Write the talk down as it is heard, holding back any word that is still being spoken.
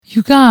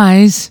You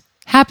guys,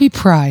 happy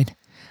Pride.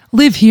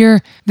 Liv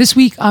here. This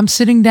week I'm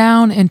sitting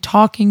down and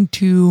talking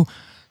to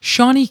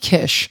Shawnee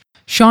Kish.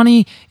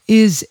 Shawnee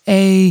is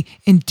a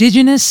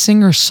Indigenous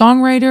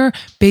singer-songwriter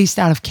based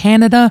out of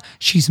Canada.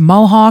 She's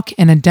Mohawk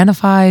and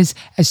identifies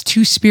as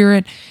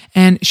Two-Spirit,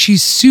 and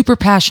she's super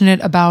passionate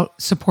about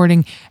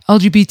supporting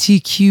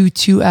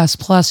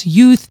LGBTQ2S+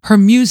 youth. Her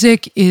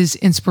music is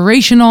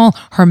inspirational.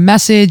 Her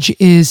message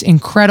is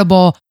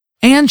incredible.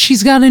 And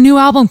she's got a new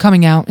album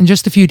coming out in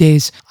just a few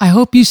days. I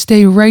hope you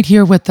stay right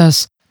here with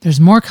us. There's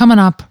more coming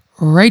up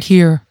right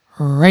here,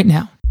 right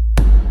now.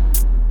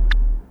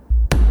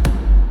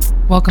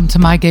 Welcome to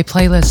My Gay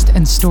Playlist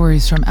and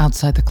Stories from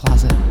Outside the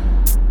Closet.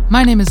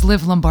 My name is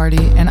Liv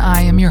Lombardi, and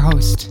I am your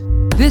host.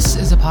 This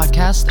is a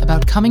podcast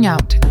about coming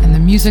out and the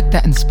music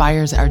that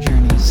inspires our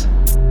journeys.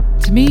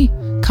 To me,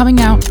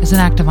 coming out is an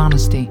act of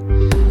honesty.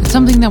 It's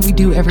something that we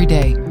do every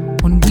day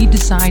when we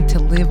decide to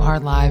live our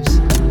lives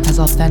as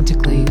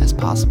authentically as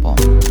possible.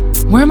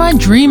 Where are my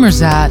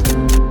dreamers at?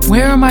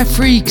 Where are my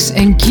freaks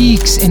and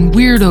geeks and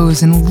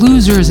weirdos and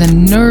losers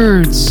and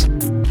nerds?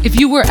 If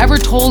you were ever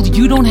told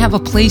you don't have a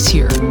place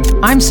here,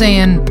 I'm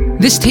saying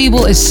this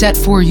table is set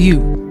for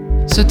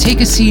you. So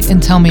take a seat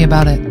and tell me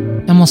about it.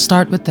 And we'll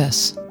start with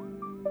this.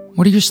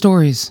 What are your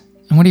stories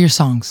and what are your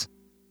songs?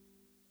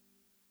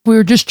 We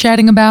were just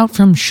chatting about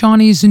from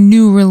Shawnee's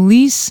new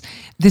release.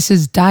 This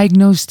is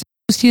Diagnosed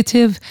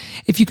Dissociative.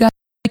 If you guys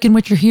are liking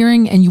what you're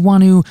hearing and you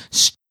want to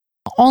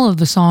all of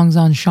the songs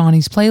on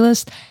Shawnee's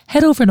playlist,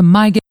 head over to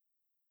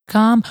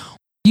mygay.com.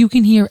 You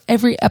can hear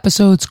every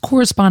episode's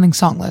corresponding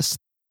song list.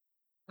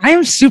 I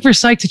am super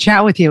psyched to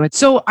chat with you.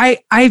 So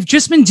I've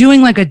just been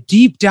doing like a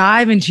deep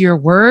dive into your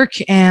work,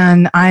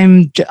 and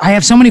I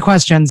have so many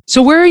questions.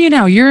 So where are you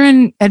now? You're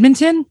in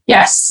Edmonton?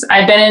 Yes,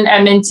 I've been in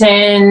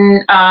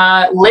Edmonton,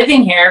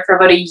 living here for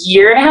about a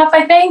year and a half,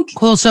 I think.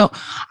 Cool. So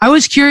I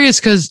was curious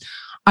because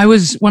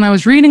when I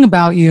was reading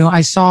about you,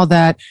 I saw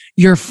that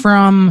you're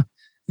from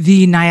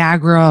the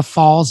Niagara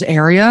Falls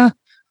area.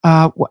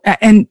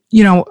 And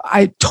you know,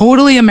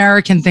 totally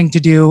American thing to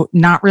do,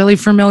 not really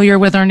familiar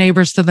with our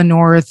neighbors to the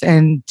north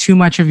and too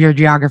much of your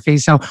geography.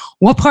 So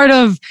what part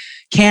of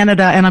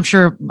Canada, and I'm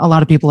sure a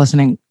lot of people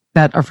listening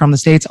that are from the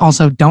States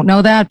also don't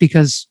know that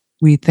because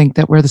we think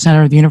that we're the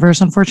center of the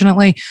universe,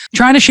 unfortunately. Really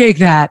trying to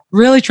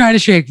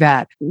shake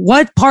that.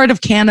 What part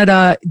of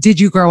Canada did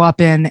you grow up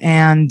in?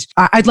 And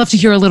I'd love to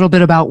hear a little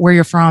bit about where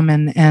you're from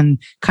and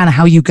kind of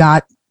how you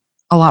got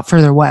a lot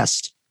further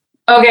west.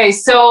 Okay,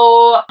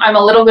 so I'm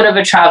a little bit of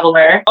a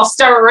traveler. I'll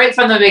start right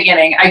from the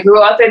beginning. I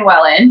grew up in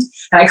Welland,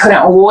 and I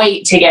couldn't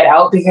wait to get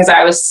out because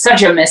I was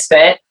such a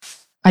misfit.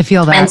 I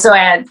feel that. And so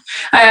I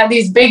had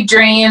these big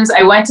dreams.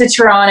 I went to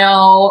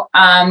Toronto,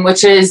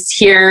 which is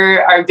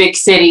here, our big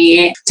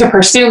city, to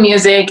pursue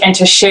music and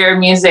to share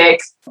music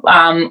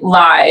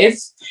live.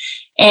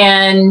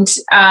 And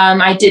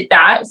I did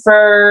that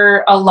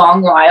for a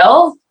long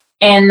while.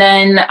 And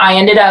then I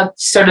ended up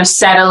sort of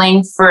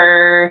settling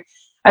for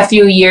a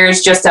few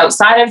years just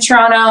outside of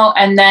Toronto.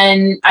 And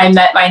then I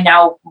met my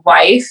now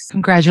wife.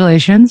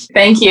 Congratulations.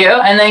 Thank you.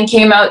 And then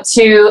came out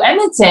to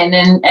Edmonton,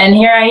 and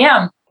here I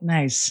am.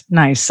 Nice.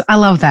 I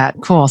love that.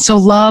 Cool. So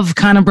love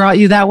kind of brought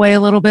you that way a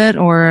little bit,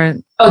 or?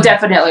 Oh,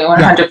 definitely.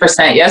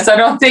 100%. Yes. I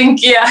don't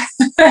think, yeah.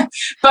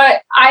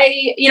 But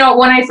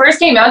when I first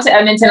came out to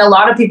Edmonton, a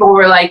lot of people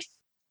were like,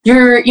 you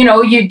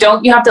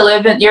have to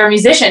live, you're a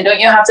musician. Don't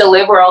you have to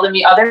live where all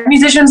the other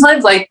musicians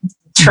live? Like,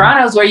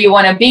 Toronto's where you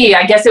want to be.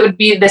 I guess it would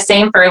be the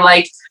same for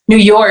like New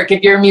York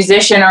if you're a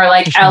musician, or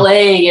like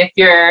LA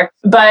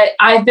but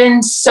I've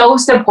been so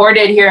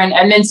supported here in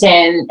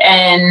Edmonton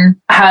and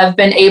have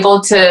been able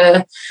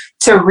to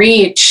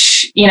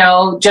reach,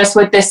 just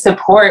with this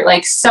support,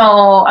 like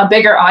a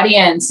bigger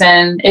audience.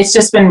 And it's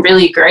just been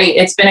really great.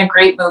 It's been a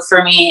great move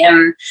for me.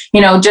 And,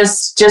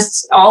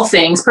 just all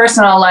things,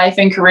 personal life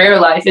and career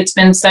life. It's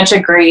been such a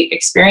great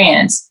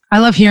experience. I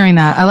love hearing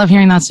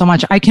that so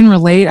much. I can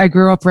relate. I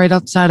grew up right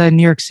outside of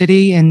New York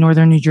City in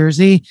northern New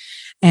Jersey,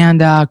 and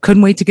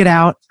couldn't wait to get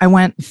out. I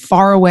went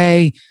far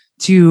away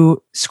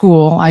to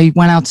school. I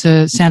went out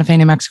to Santa Fe,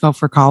 New Mexico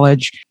for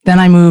college. Then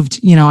I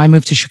moved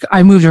to Chicago.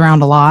 I moved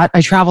around a lot.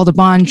 I traveled a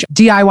bunch,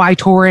 DIY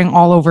touring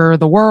all over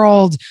the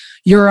world,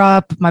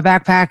 Europe, my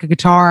backpack, a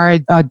guitar.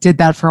 I did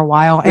that for a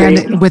while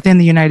and within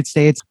the United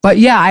States. But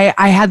yeah,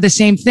 I had the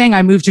same thing.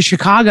 I moved to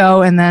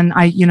Chicago, and then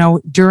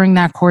during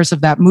that course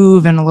of that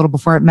move and a little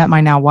before it, met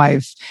my now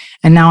wife.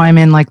 And now I'm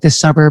in like this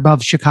suburb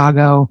of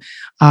Chicago,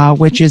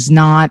 which is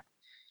not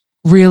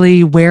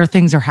really where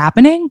things are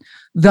happening.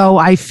 Though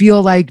I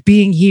feel like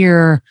being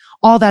here,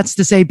 all that's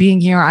to say, being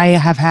here, I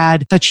have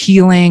had such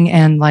healing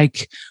and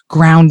like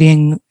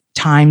grounding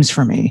times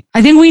for me.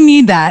 I think we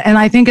need that. And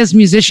I think as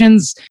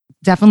musicians,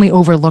 definitely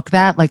overlook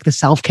that, like the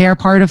self-care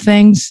part of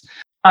things.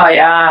 Oh,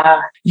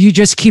 yeah. You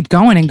just keep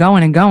going and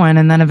going and going.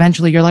 And then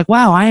eventually you're like,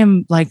 wow, I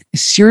am like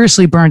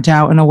seriously burnt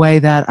out in a way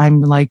that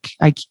I'm like,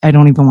 I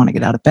don't even want to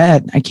get out of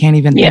bed. I can't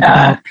even think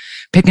about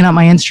picking up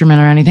my instrument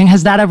or anything.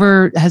 Has that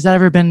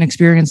ever been an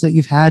experience that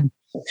you've had?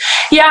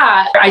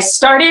 Yeah. I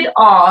started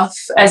off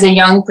as a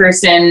young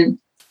person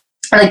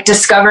like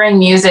discovering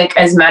music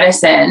as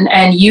medicine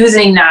and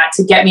using that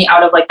to get me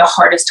out of like the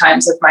hardest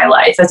times of my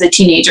life as a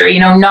teenager, you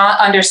know, not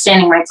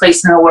understanding my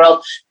place in the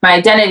world, my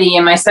identity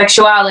and my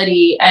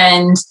sexuality,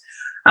 and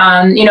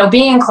you know,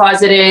 being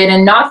closeted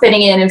and not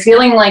fitting in and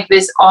feeling like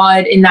this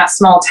odd in that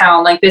small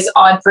town, like this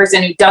odd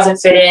person who doesn't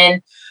fit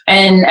in.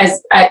 And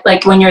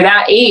like when you're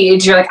that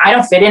age, you're like, I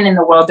don't fit in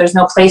the world. There's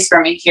no place for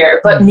me here.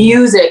 But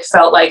music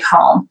felt like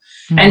home.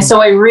 Mm-hmm. And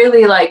so I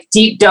really like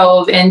deep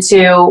dove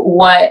into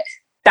what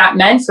that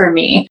meant for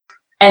me.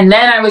 And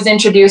then I was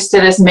introduced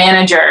to this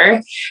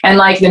manager and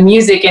like the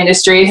music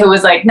industry who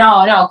was like,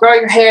 no, grow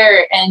your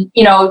hair and,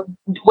 you know,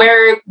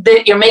 wear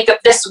your makeup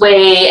this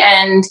way.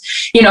 And,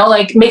 you know,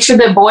 like make sure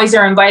the boys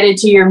are invited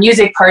to your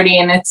music party.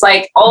 And it's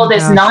like all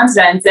this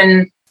nonsense.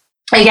 And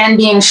again,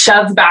 being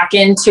shoved back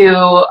into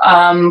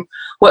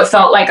what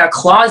felt like a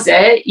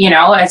closet, you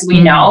know, as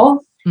we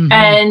know,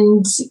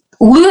 and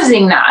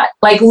losing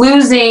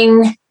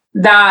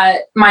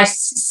that my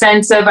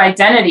sense of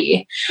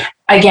identity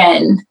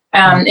again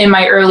in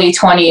my early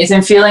 20s,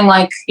 and feeling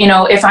like, you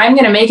know, if I'm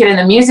going to make it in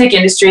the music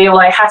industry, well,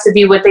 I have to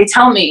be what they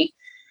tell me.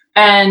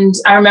 And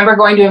I remember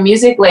going to a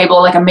music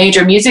label, like a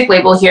major music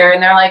label here,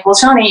 and they're like, well,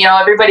 Shawnee, you know,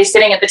 everybody's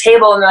sitting at the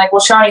table and they're like,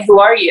 well, Shawnee,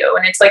 who are you?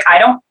 And it's like, I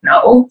don't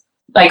know,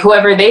 like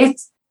whoever they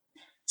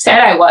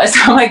said I was,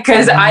 like,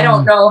 because I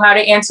don't know how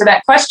to answer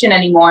that question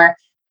anymore.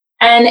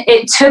 And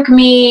it took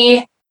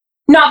me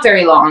not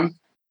very long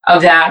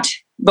of that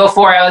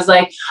before I was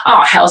like,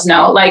 oh, hells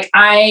no. Like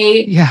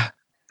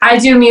I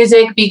do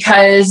music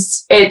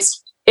because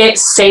it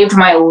saved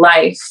my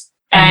life,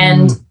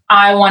 and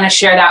I want to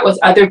share that with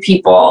other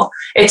people.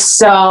 It's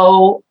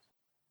so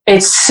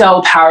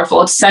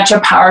powerful. It's such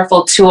a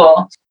powerful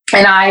tool.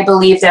 And I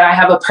believe that I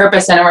have a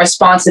purpose and a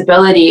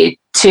responsibility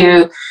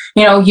to,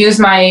 you know, use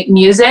my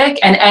music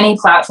and any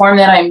platform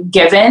that I'm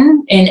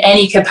given in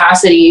any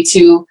capacity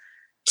to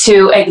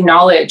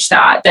acknowledge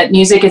that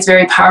music is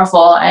very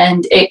powerful,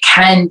 and it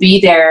can be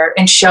there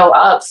and show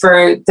up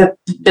for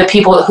the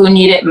people who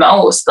need it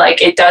most,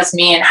 like it does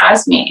me and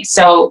has me.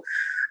 So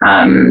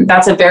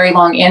that's a very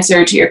long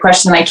answer to your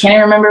question. I can't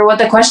even remember what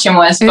the question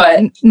was,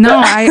 but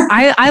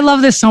I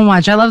love this so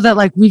much. I love that,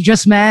 like, we've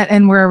just met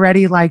and we're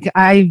already like,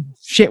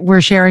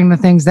 we're sharing the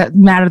things that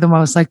matter the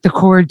most, like the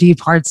core, deep,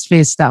 heart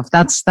space stuff.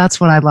 That's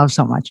what I love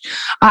so much.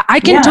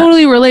 I can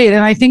totally relate.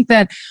 And I think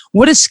that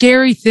what a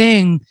scary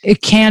thing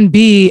it can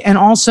be. And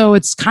also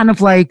it's kind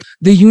of like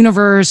the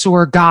universe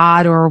or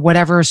God or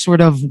whatever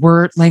sort of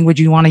word language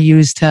you want to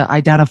use to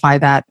identify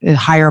that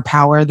higher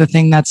power, the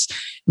thing that's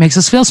makes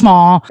us feel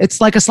small.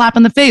 It's like a slap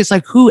in the face.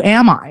 Like, who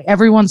am I?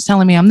 Everyone's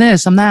telling me I'm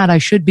this, I'm that, I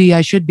should be.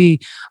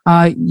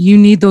 You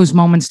need those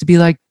moments to be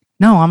like,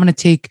 no, I'm going to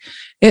take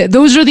it.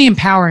 Those are the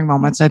empowering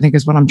moments, I think,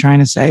 is what I'm trying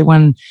to say,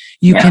 when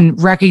you can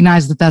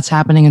recognize that that's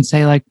happening and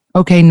say like,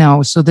 okay,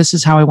 no, so this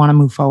is how I want to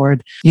move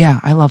forward. Yeah,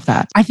 I love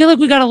that. I feel like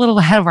we got a little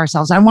ahead of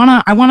ourselves. I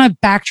want to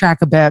backtrack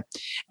a bit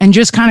and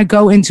just kind of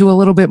go into a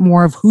little bit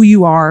more of who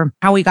you are,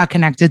 how we got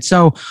connected.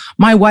 So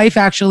my wife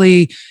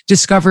actually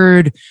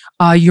discovered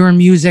your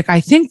music, I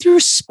think through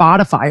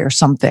Spotify or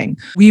something.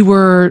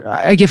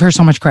 I give her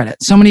so much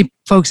credit. So many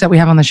folks that we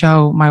have on the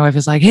show, my wife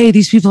is like, hey,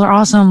 these people are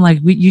awesome. Like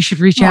you should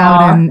reach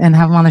out and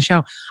have them on the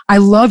show. I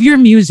love your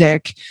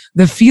music.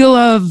 The feel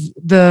of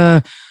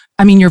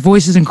your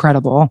voice is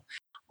incredible.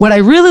 What I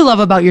really love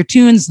about your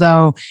tunes,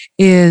 though,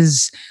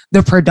 is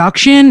the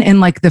production and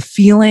like the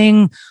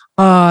feeling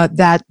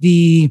that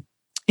the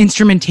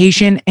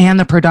instrumentation and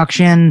the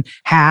production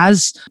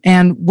has.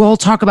 And we'll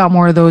talk about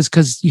more of those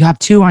because you have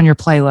 2 on your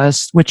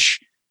playlist, which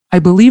I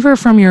believe are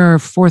from your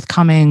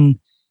forthcoming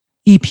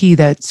EP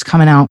that's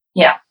coming out.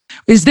 Yeah.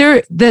 Does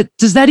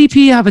that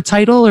EP have a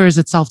title, or is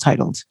it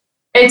self-titled?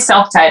 It's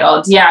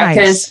self-titled. Yeah.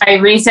 Because I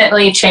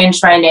recently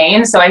changed my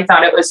name. So I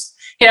thought it was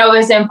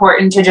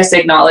important to just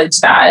acknowledge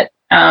that.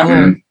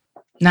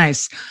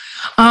 Nice.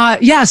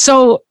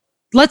 So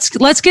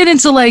let's get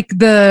into like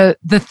the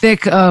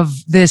thick of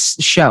this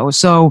show.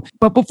 So,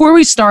 but before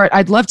we start,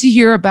 I'd love to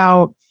hear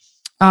about,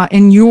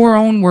 in your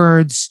own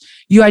words,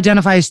 you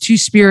identify as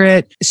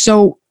Two-Spirit.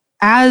 So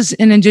as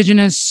an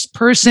Indigenous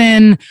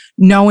person,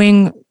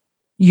 knowing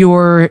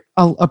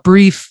a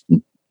brief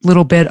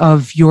little bit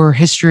of your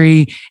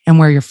history and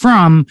where you're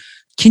from,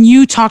 can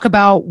you talk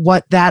about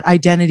what that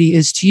identity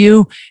is to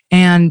you,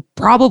 and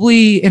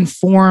probably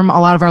inform a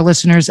lot of our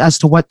listeners as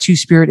to what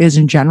Two-Spirit is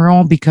in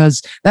general?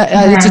 Because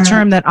it's a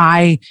term that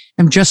I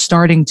am just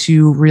starting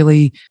to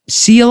really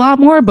see a lot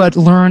more, but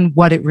learn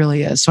what it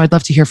really is. So I'd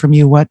love to hear from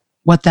you what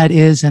that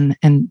is and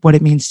what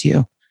it means to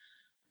you.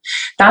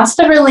 That's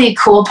the really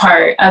cool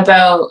part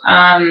about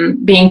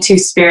being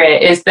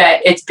Two-Spirit, is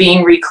that it's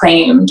being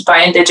reclaimed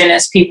by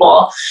Indigenous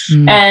people.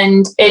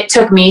 And it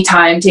took me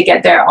time to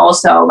get there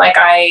also. Like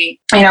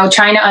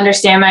trying to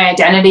understand my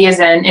identity as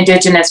an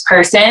Indigenous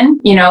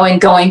person,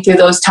 and going through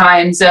those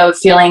times of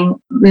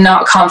feeling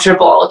not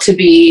comfortable to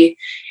be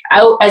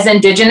out as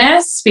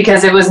Indigenous,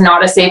 because it was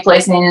not a safe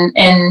place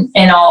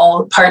in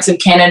all parts of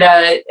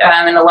Canada,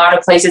 and a lot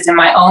of places in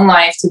my own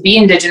life to be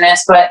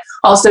Indigenous, but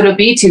also to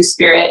be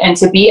Two-Spirit and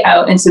to be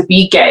out and to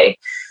be gay.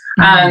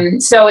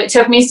 So it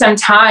took me some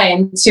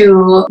time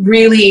to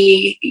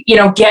really,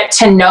 get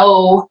to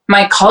know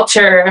my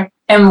culture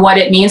and what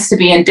it means to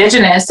be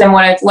Indigenous. And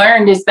what I've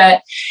learned is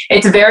that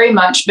it's very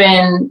much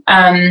been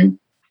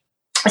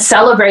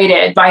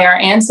celebrated by our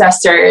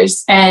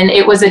ancestors, and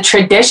it was a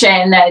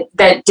tradition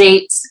that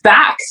dates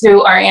back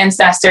through our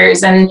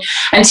ancestors, and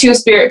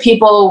Two-Spirit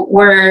people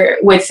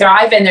would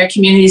thrive in their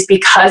communities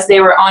because they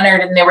were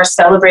honored and they were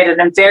celebrated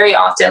and very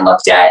often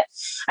looked at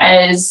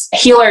as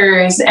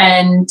healers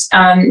and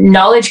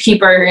knowledge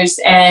keepers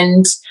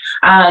and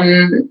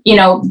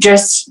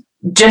just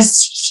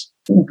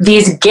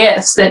these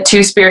gifts that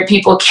Two-Spirit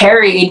people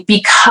carried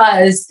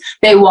because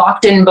they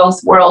walked in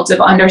both worlds of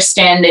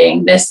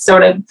understanding this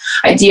sort of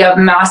idea of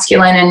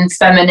masculine and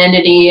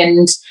femininity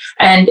and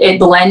it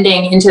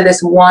blending into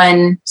this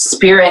one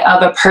spirit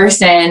of a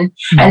person.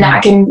 And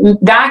that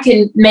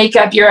can make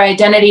up your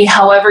identity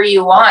however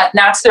you want. And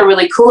that's the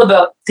really cool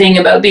thing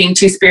about being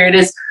Two-Spirit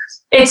is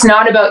it's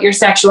not about your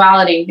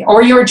sexuality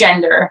or your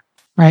gender.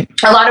 Right.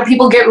 A lot of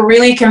people get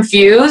really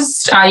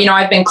confused.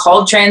 I've been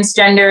called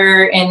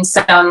transgender in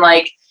some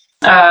like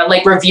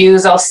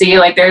reviews I'll see,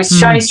 like there's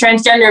Shawnee's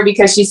transgender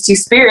because she's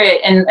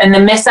Two-Spirit, and the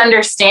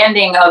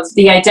misunderstandanding of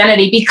the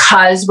identity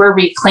because we're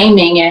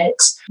reclaiming it.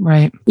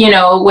 Right.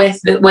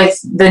 With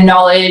the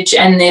knowledge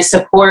and the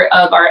support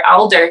of our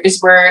elders,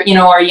 where,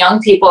 our young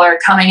people are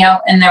coming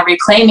out and they're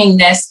reclaiming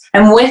this.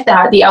 And with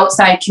that, the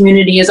outside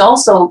community is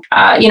also,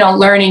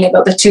 learning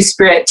about the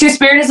Two-Spirit.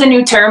 Two-Spirit is a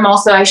new term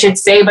also, I should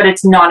say, but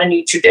it's not a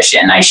new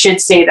tradition. I should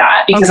say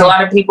that because a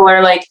lot of people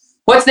are like,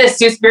 what's this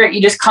Two-Spirit?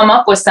 You just come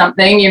up with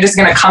something. You're just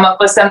going to come up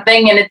with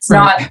something. And it's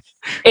not,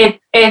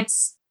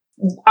 it's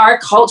our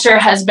culture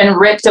has been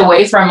ripped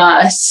away from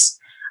us.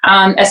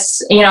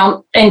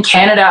 In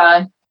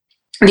Canada,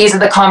 these are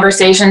the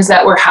conversations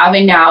that we're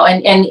having now.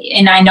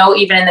 And I know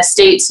even in the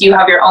States, you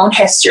have your own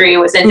history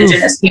with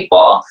Indigenous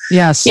people.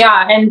 Yes.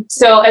 Yeah. And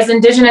so as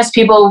Indigenous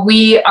people,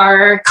 we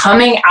are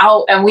coming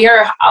out and we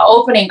are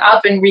opening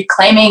up and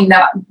reclaiming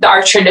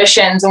our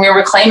traditions, and we're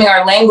reclaiming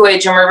our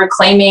language, and we're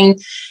reclaiming,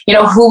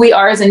 who we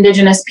are as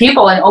Indigenous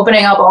people, and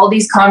opening up all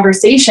these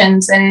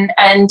conversations.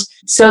 And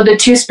so the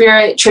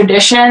Two-Spirit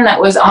tradition that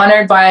was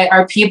honored by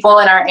our people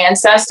and our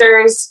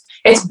ancestors,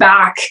 it's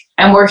back,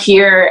 and we're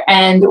here,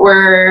 and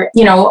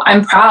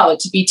I'm proud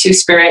to be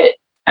Two-Spirit.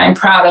 I'm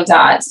proud of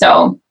that.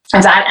 So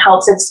if that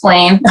helps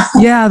explain.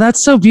 Yeah,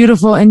 that's so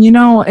beautiful. And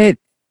it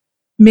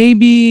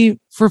maybe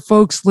for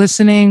folks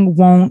listening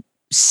won't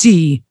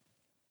see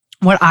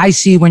what I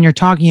see when you're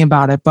talking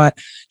about it, but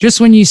just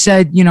when you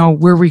said,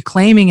 we're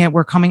reclaiming it,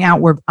 we're coming out,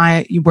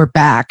 we're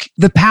back.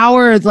 The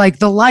power, like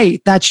the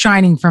light that's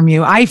shining from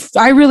you. I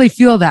really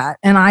feel that.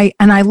 And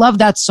I love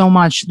that so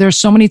much. There's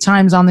so many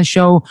times on the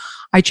show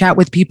I chat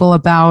with people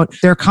about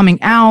their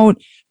coming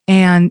out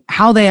and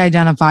how they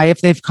identify,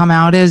 if they've come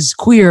out as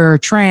queer,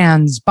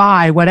 trans,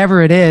 bi,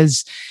 whatever it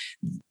is.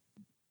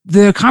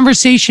 The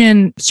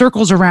conversation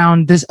circles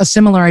around a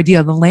similar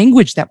idea, the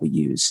language that we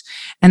use,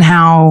 and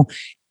how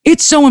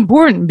it's so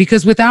important,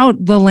 because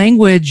without the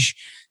language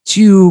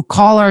to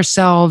call out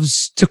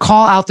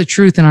the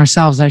truth in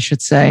ourselves, I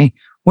should say,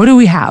 what do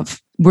we have?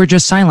 We're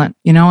just silent,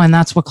 and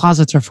that's what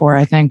closets are for,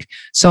 I think.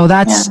 So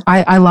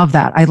I love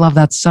that. I love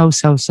that so,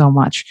 so, so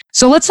much.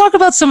 So let's talk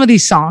about some of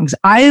these songs.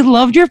 I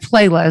loved your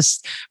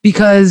playlist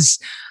because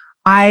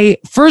I,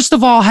 first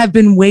of all, have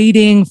been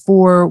waiting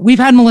we've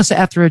had Melissa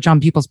Etheridge on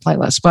people's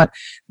playlists, but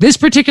this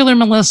particular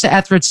Melissa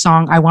Etheridge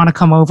song, I Want to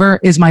Come Over,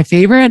 is my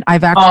favorite.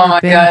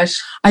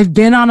 I've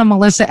been on a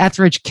Melissa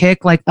Etheridge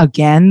kick, like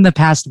again, the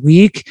past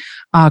week,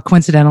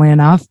 coincidentally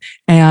enough,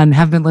 and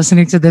have been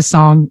listening to this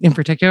song in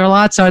particular a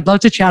lot. So I'd love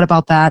to chat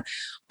about that.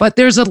 But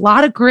there's a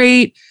lot of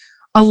great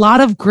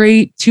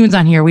tunes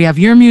on here. We have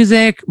your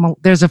music.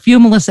 There's a few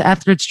Melissa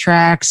Etheridge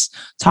tracks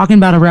talking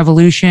about a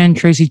revolution,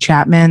 Tracy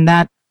Chapman,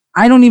 that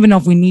I don't even know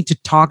if we need to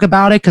talk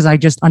about it because I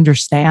just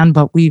understand,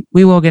 but we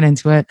will get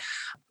into it.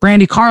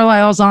 Brandi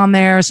Carlile's on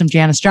there, some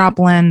Janis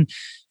Joplin,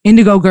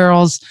 Indigo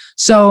Girls.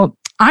 So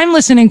I'm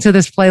listening to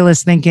this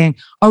playlist thinking,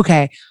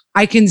 okay,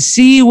 I can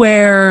see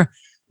where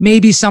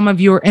maybe some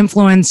of your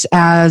influence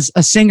as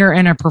a singer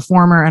and a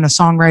performer and a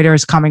songwriter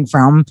is coming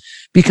from,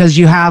 because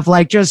you have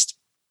like just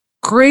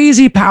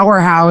crazy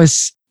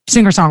powerhouse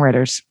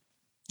singer-songwriters.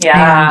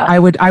 Yeah.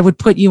 And I would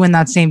put you in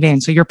that same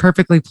vein. So you're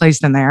perfectly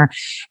placed in there.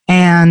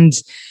 And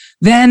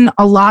then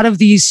a lot of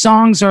these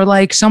songs are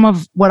like some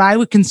of what I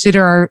would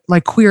consider are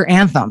like queer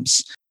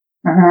anthems.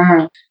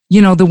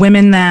 Mm-hmm. The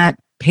women that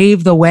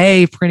paved the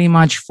way pretty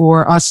much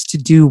for us to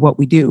do what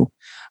we do,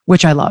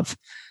 which I love.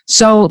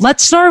 So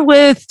let's start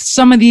with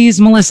some of these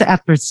Melissa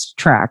Etheridge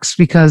tracks,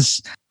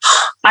 because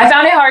I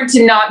found it hard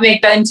to not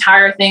make the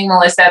entire thing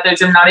Melissa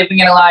Etheridge. I'm not even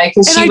going to lie,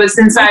 because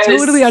I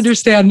totally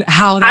understand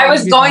how that I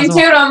was going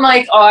possible. And I'm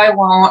like, I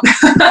won't.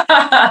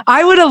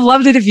 I would have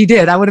loved it if you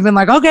did. I would have been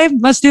like, okay,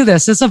 let's do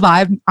this. It's a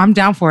vibe. I'm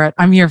down for it.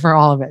 I'm here for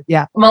all of it.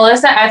 Yeah.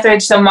 Melissa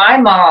Etheridge. So my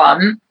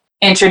mom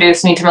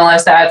introduced me to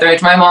Melissa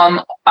Etheridge. My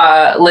mom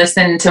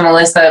listened to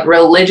Melissa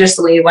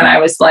religiously when I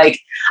was like,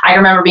 I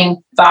remember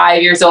being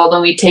 5 years old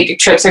and we'd take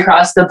trips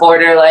across the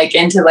border, like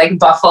into like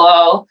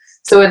Buffalo.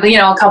 So, you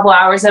know, a couple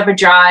hours of a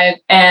drive,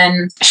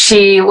 and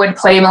she would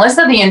play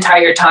Melissa the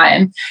entire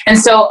time. And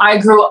so I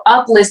grew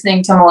up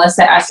listening to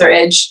Melissa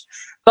Etheridge,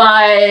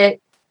 but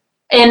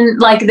in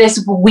like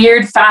this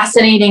weird,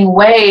 fascinating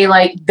way,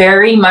 like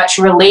very much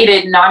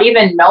related, not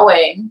even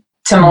knowing,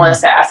 to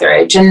Melissa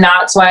Etheridge. And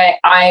that's why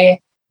I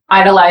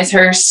idolize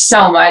her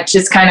so much.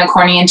 It's kind of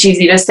corny and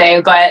cheesy to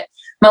say, but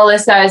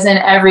Melissa is in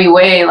every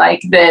way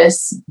like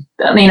this,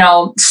 you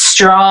know,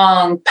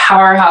 strong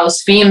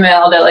powerhouse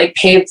female that like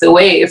paved the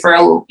way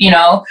for, you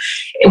know,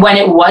 when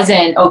it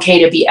wasn't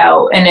okay to be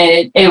out. And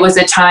it was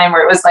a time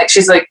where it was like,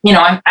 she's like, you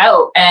know, I'm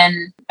out,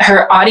 and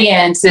her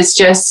audience is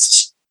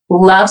just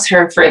loves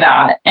her for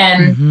that.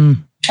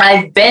 And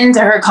I've been to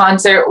her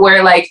concert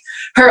where like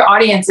her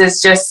audience is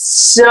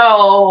just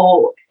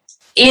so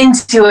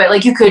into it.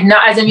 Like you could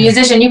not, as a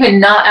musician, you could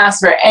not ask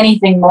for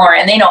anything more.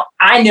 And they know,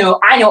 I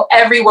know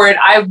every word.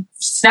 I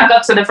snuck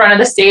up to the front of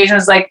the stage and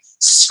was like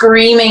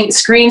scream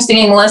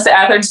singing Melissa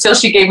Etheridge till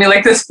she gave me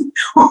like this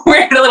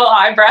weird little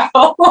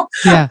eyebrow.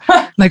 Yeah.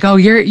 Like, oh,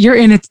 you're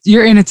in it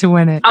to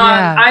win it.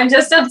 Yeah. I'm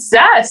just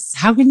obsessed.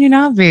 How can you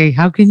not be?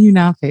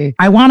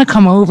 I want to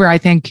come over, I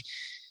think,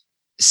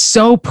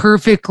 so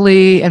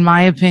perfectly, in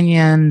my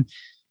opinion,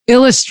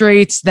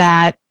 illustrates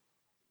that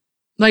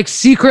like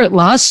secret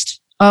lust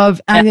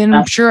of, and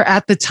I'm sure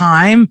at the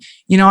time,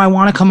 you know, I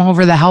want to come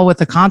over, the hell with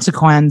the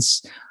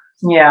consequence.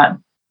 Yeah.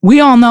 We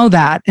all know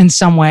that in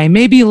some way,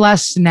 maybe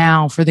less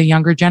now for the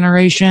younger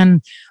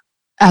generation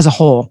as a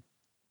whole.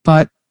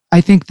 But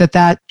I think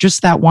that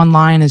just that one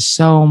line is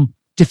so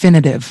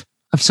definitive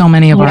of so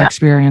many of our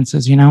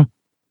experiences, you know?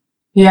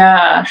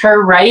 Yeah.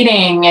 Her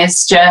writing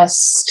is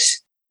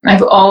just,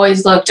 I've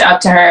always looked up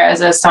to her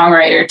as a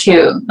songwriter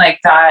too, like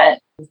that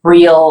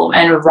real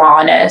and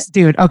rawness.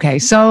 Dude, okay,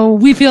 so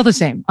we feel the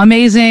same.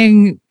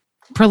 Amazing,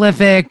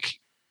 prolific,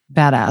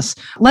 badass.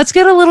 Let's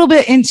get a little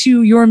bit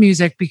into your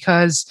music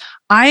because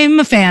I'm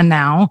a fan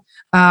now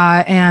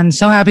and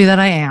so happy that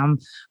I am.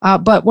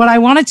 But what I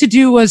wanted to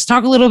do was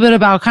talk a little bit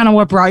about kind of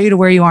what brought you to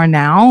where you are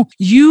now.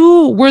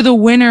 You were the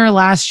winner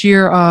last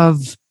year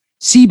of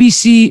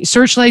CBC,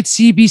 Searchlight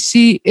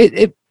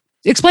CBC.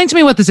 Explain to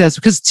me what this is,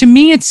 because to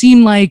me it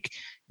seemed like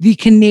the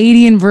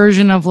Canadian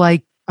version of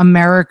like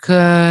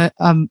American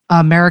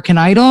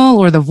Idol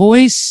or The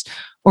Voice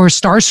or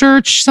Star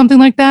Search, something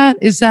like that.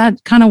 Is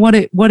that kind of what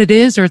it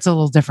is, or it's a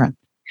little different?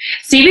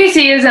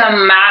 CBC is a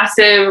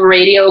massive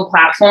radio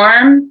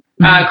platform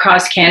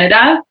across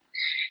Canada.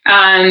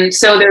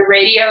 So the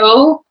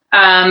radio,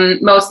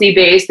 mostly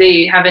based,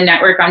 they have a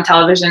network on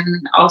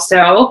television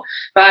also,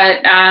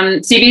 but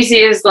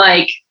CBC is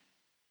like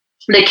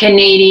the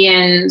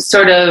Canadian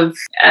sort of,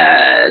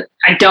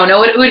 I don't know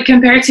what it would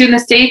compare to in the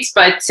States,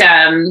 but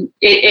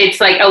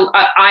it's like,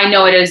 I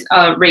know it as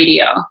a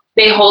radio.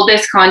 They hold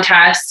this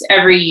contest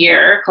every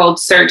year called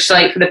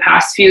Searchlight for the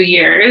past few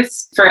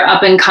years for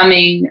up and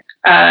coming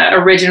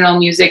original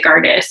music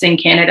artists in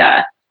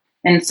Canada.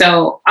 And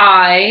so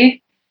my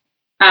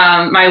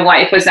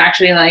wife was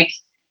actually like,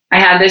 I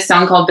had this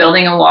song called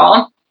Building a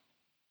Wall,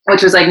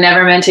 which was like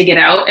never meant to get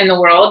out in the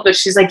world, but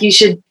she's like, you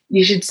should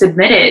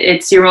submit it.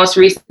 It's your most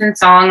recent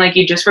song. Like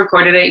you just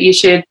recorded it. You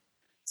should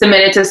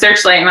submit it to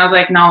Searchlight. And I was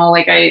like, no,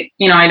 like I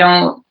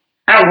don't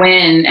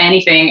win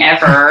anything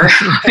ever.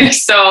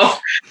 So,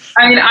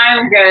 I mean,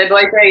 I'm good.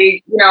 Like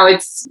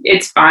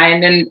it's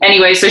fine. And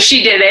anyway, so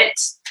she did it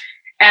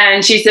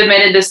and she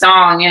submitted the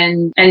song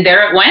and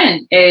there it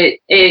went.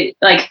 It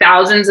like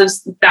thousands of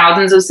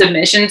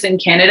submissions in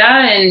Canada,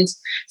 and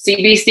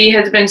CBC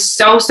has been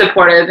so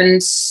supportive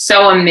and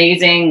so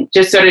amazing,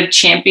 just sort of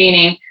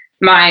championing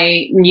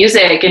my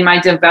music and my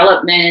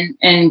development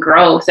and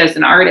growth as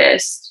an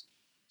artist.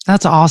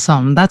 That's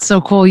awesome. That's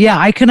so cool. Yeah,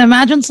 I can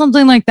imagine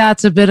something like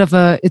that's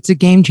it's a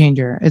game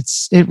changer.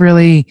 It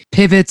really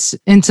pivots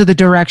into the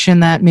direction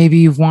that maybe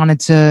you've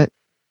wanted to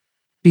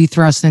be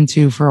thrust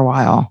into for a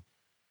while.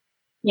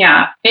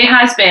 Yeah, it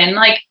has been.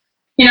 Like,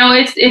 you know,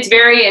 it's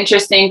very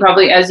interesting,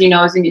 probably, as you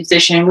know, as a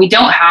musician, we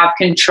don't have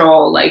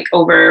control like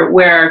over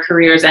where our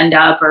careers end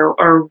up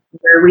or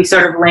where we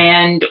sort of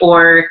land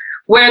or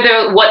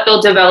what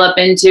they'll develop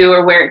into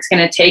or where it's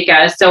going to take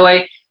us. So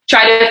I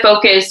try to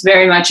focus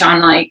very much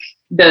on like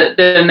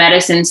the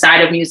medicine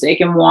side of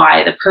music and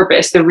why, the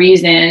purpose, the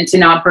reason to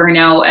not burn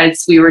out,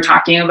 as we were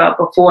talking about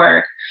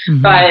before.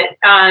 Mm-hmm. But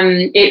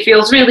it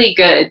feels really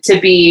good to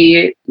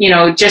be, you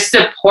know, just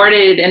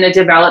supported in the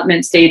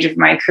development stage of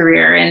my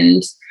career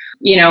and,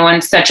 you know,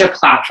 on such a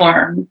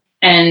platform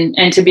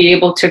and to be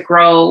able to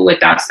grow with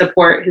that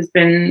support has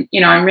been,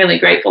 you know, I'm really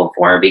grateful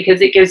for,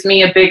 because it gives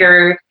me a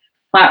bigger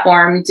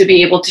platform to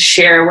be able to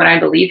share what I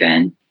believe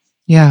in.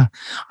 Yeah.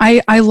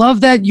 I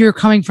love that you're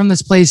coming from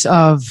this place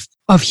of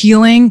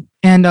healing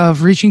and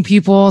of reaching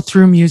people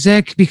through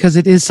music, because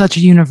it is such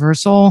a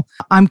universal.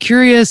 I'm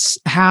curious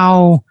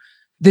how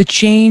the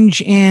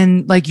change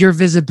in like your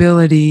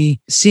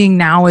visibility, seeing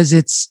now as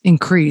it's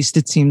increased,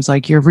 it seems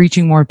like you're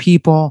reaching more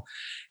people.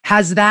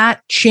 Has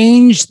that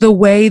changed the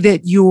way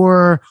that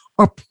you're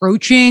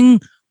approaching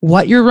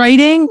what you're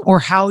writing or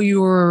how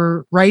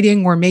you're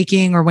writing or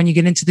making or when you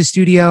get into the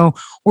studio?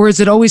 Or is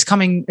it always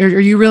coming? Are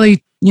you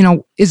really,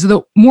 is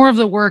the more of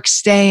the work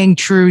staying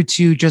true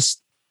to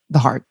just the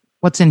heart?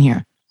 What's in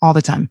here all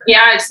the time?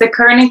 Yeah, it's the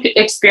current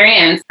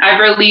experience.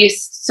 I've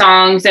released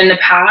songs in the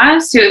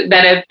past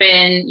that have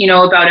been,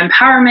 about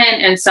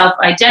empowerment and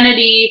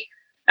self-identity.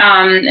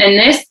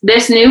 And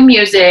this new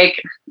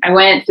music, I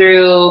went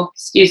through,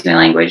 excuse my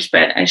language,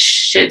 but a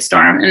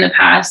shitstorm in the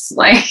past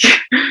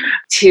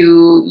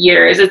 2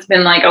 years. It's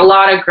been like a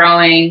lot of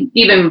growing,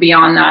 even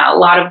beyond that, a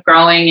lot of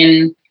growing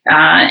and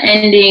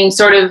ending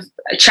sort of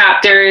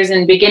chapters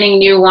and beginning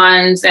new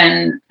ones.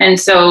 And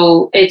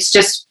so it's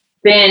just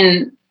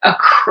been a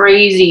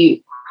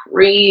crazy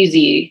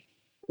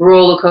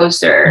roller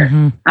coaster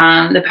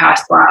the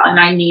past while. And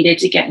I needed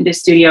to get into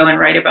studio and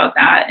write about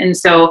that. And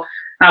so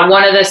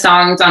one of the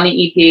songs on the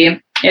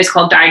EP is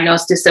called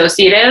Diagnosed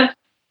Dissociative.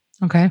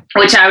 Okay.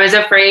 Which I was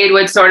afraid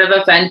would sort of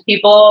offend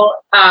people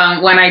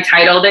when I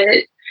titled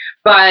it,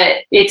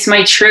 but it's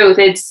my truth.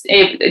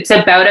 It's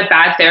about a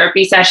bad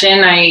therapy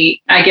session. I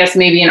guess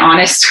maybe an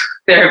honest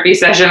therapy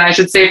session, I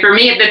should say. For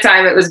me at the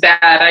time, it was bad.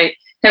 I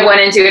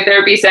went into a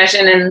therapy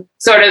session and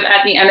sort of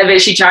at the end of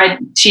it,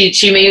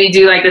 she made me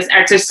do like this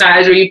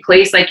exercise where you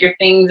place like your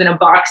things in a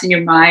box in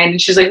your mind. And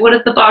she's like, what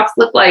does the box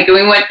look like? And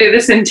we went through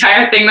this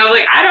entire thing. And I was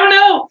like, I don't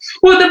know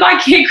what the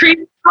box, can't create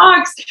a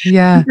box.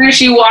 Yeah. And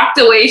she walked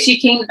away. She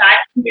came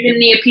back and gave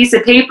me a piece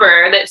of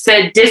paper that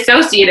said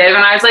dissociative.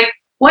 And I was like,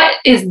 what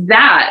is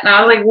that? And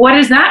I was like, what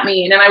does that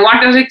mean? And I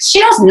walked, I was like, she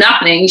knows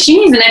nothing. She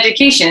needs an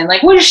education.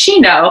 Like, what does she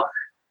know?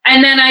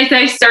 And then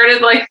I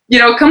started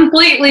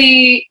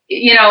completely,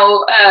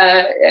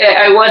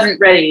 I wasn't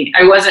ready.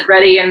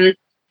 And,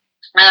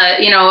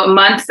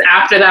 months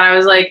after that, I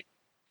was like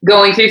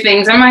going through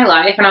things in my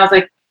life and I was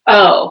like,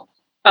 oh,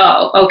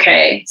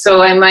 okay.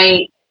 So I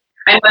might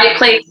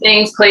place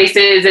things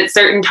places at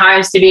certain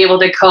times to be able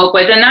to cope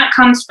with. And that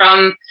comes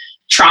from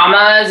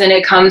traumas and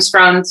it comes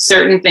from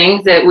certain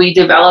things that we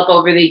develop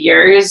over the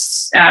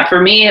years.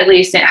 For me, at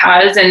least it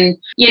has. And,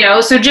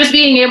 so just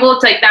being able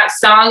to, like, that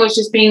song was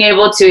just being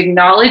able to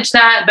acknowledge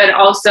that, but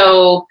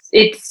also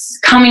it's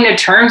coming to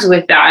terms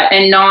with that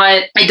and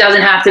it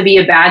doesn't have to be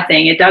a bad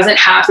thing. It doesn't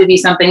have to be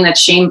something that's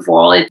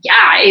shameful.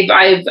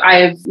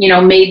 I've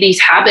made these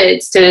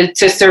habits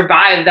to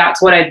survive.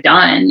 That's what I've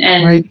done.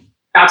 And right.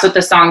 That's what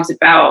the song's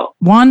about.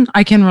 One,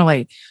 I can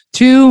relate.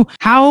 Two,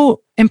 how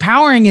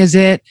empowering is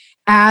it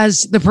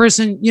as the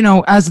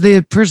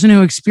person,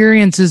 who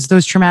experiences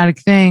those traumatic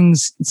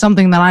things?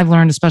 Something that I've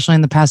learned, especially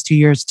in the past 2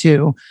 years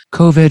too.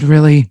 COVID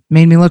really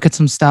made me look at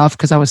some stuff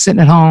because I was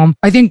sitting at home.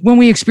 I think when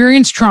we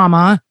experience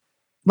trauma,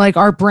 like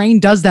our brain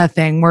does that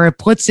thing where it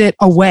puts it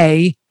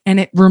away and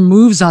it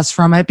removes us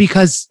from it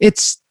because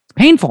it's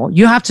painful.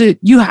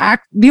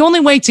 The only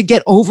way to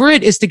get over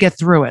it is to get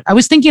through it. I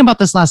was thinking about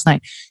this last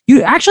night.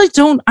 I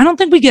don't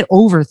think we get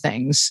over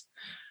things,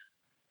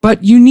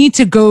 but you need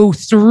to go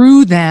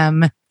through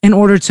them in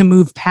order to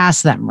move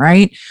past them,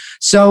 right?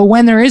 So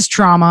when there is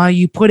trauma,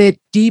 you put it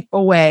deep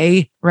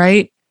away,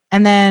 right?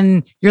 And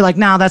then you're like,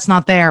 no, that's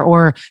not there,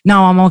 or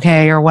no, I'm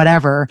okay, or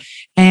whatever.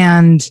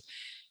 And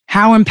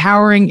how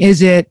empowering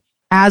is it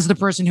as the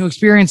person who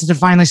experiences to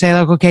finally say,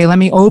 like, okay, let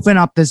me open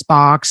up this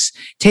box,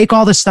 take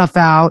all the stuff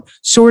out,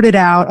 sort it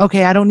out.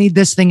 Okay, I don't need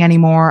this thing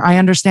anymore. I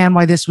understand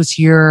why this was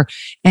here.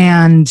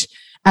 And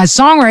as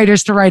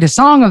songwriters, to write a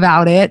song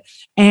about it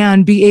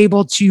and be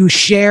able to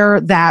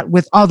share that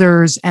with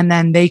others, and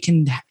then they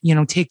can,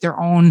 take their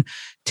own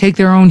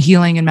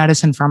healing and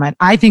medicine from it.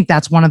 I think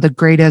that's one of the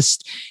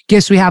greatest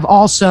gifts we have.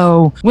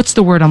 Also, what's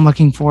the word I'm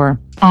looking for?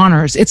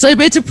 Honors. It's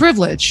a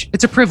privilege.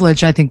 It's a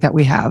privilege, I think, that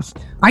we have.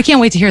 I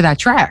can't wait to hear that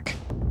track.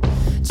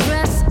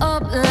 Dress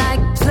up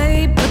like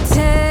play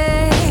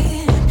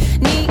pretend,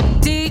 knee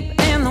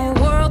deep in the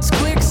world's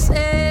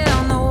quicksand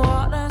on the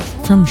water.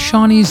 From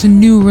Shawnee's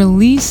new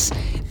release,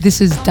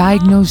 this is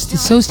Diagnosed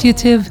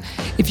Dissociative.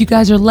 If you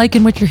guys are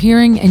liking what you're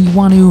hearing and you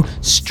want to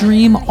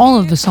stream all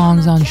of the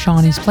songs on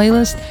Shawnee's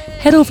playlist,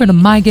 head over to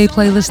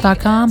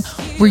mygayplaylist.com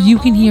where you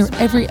can hear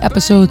every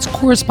episode's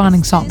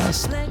corresponding song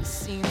list.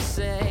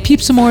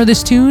 Peep some more of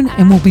this tune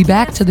and we'll be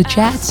back to the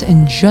chats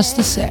in just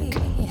a sec.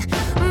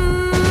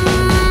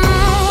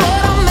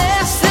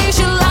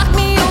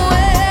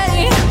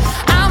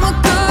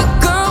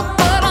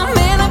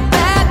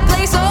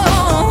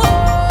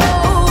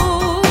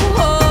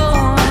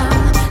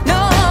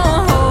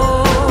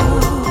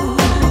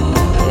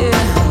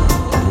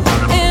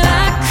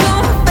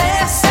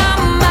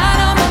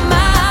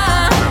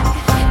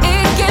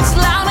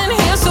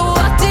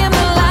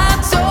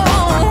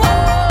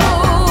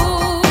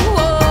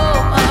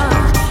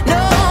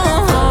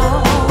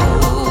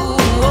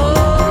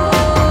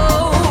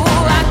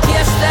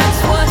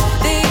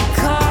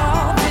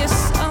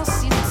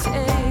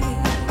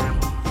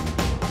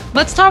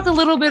 Let's talk a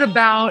little bit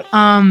about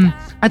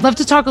I'd love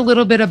to talk a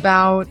little bit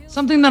about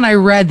something that I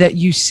read that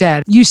you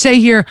said. You say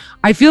here,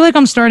 I feel like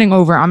I'm starting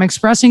over. I'm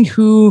expressing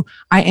who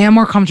I am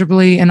more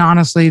comfortably and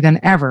honestly than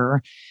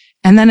ever.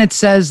 And then it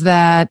says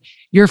that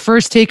your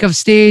first take of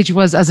stage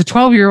was as a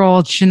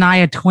 12-year-old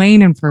Shania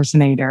Twain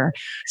impersonator.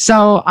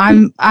 So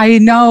I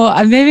know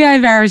maybe I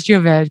embarrassed you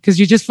a bit because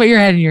you just put your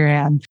head in your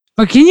hand.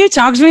 But can you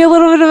talk to me a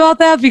little bit about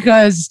that?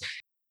 Because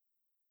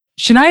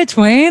Shania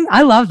Twain,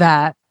 I love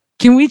that.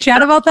 Can we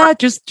chat about that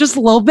just a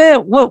little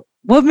bit?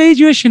 What made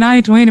you a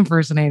Shania Twain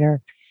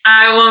impersonator?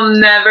 I will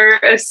never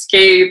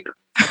escape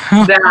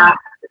that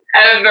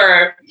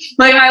ever.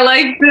 Like, I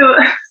like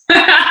to.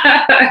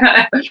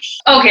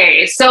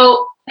 Okay,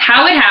 so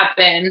how it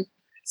happened.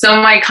 So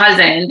my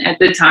cousin at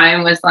the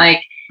time was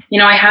like,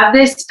 I have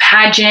this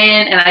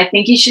pageant and I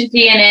think you should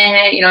be in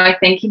it. I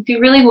think you'd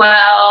do really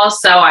well.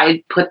 So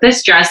I put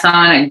this dress on,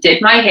 I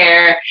did my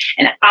hair,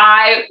 and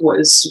I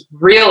was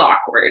real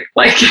awkward.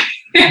 Like,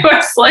 it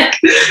was like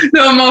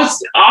the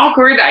most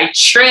awkward. I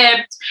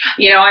tripped,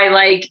 it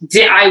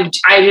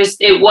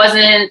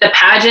wasn't the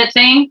pageant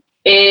thing.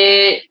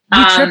 You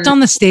tripped on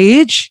the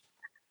stage?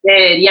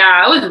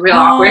 Yeah, I was real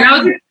awkward.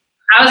 And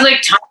I was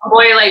like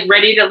tomboy, like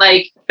ready to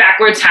like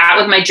backwards hat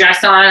with my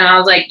dress on. And I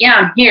was like, yeah,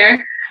 I'm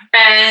here.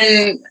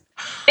 And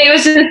it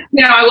was just,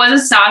 I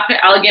wasn't soft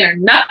or elegant or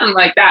nothing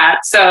like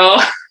that. So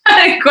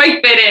I didn't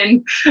quite fit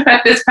in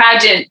at this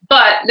pageant,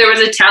 but there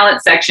was a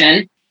talent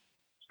section,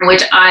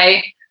 which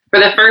I, for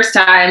the first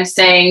time,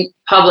 sang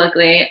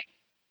publicly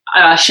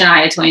a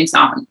Shania Twain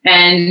song.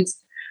 And,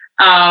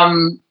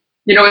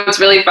 what's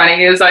really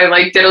funny is I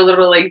like did a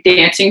little like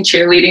dancing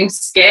cheerleading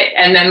skit,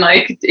 and then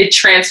like it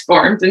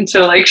transformed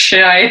into like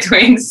Shania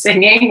Twain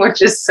singing,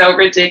 which is so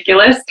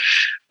ridiculous.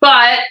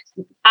 But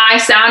I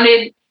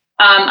sounded,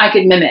 I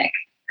could mimic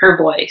her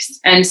voice.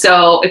 And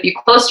so if you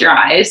closed your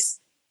eyes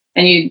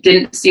and you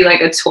didn't see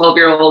like a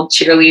 12-year-old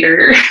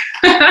cheerleader,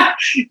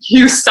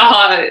 you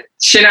saw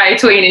Shania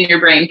Twain in your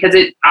brain because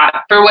it,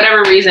 for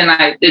whatever reason,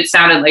 it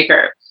sounded like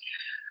her.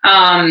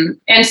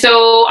 And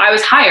so I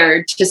was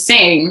hired to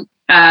sing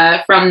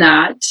from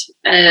that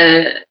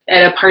at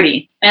a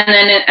party, and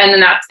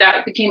then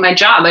that became my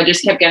job. I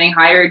just kept getting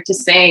hired to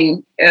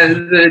sing as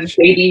the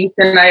baby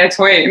Shania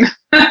Twain.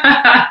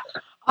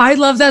 I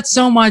love that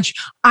so much.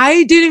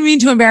 I didn't mean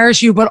to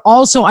embarrass you, but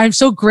also I'm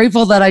so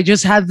grateful that I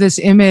just had this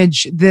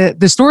image,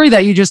 the story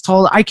that you just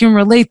told. I can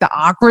relate the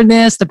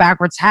awkwardness, the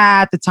backwards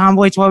hat, the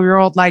tomboy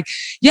 12-year-old. Like,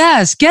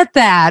 yes, get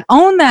that,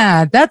 own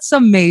that. That's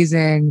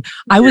amazing.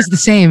 I was the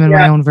same in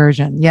my own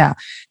version. Yeah,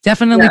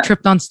 definitely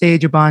tripped on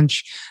stage a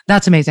bunch.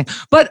 That's amazing.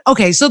 But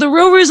okay, so the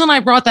real reason I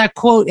brought that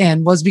quote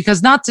in was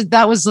because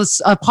that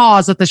was a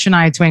pause at the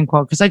Shania Twain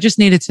quote because I just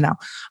needed to know.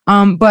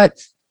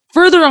 But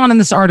further on in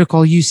this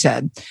article, you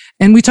said,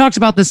 and we talked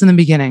about this in the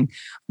beginning,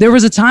 there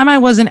was a time I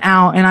wasn't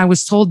out and I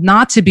was told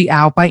not to be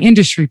out by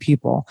industry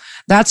people.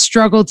 That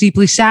struggle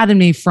deeply saddened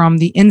me from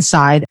the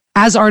inside.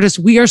 As artists,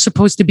 we are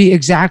supposed to be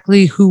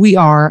exactly who we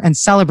are and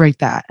celebrate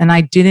that. And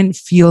I didn't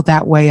feel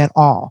that way at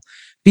all.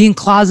 Being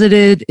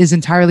closeted is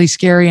entirely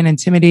scary and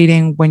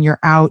intimidating when you're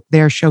out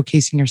there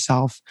showcasing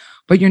yourself,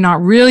 but you're not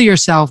really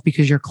yourself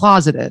because you're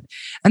closeted.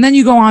 And then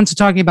you go on to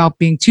talking about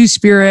being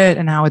two-spirit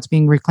and how it's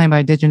being reclaimed by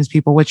Indigenous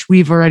people, which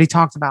we've already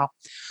talked about.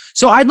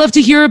 So I'd love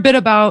to hear a bit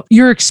about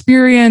your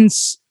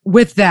experience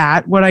with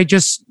that, what I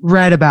just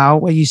read about,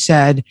 what you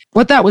said,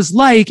 what that was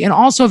like, and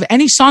also if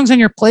any songs on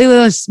your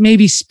playlist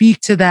maybe speak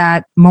to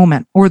that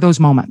moment or those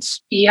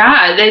moments.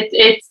 Yeah,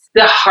 it's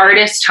the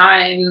hardest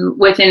time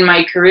within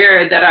my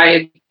career that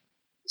I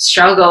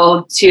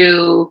struggled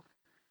to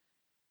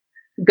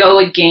go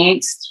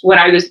against what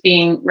I was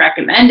being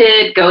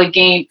recommended, go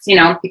against,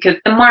 because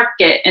the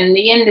market and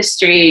the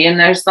industry, and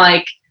there's,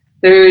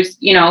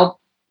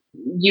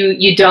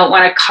 you don't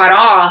want to cut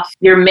off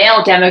your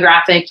male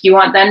demographic. You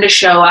want them to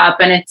show up.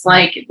 And it's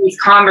like these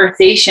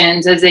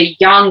conversations as a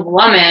young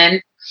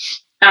woman,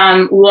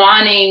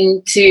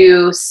 wanting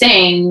to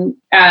sing,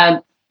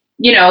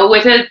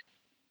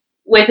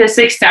 with a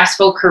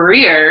successful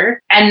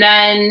career, and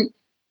then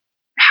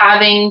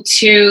having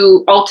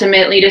to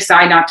ultimately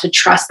decide not to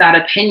trust that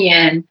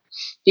opinion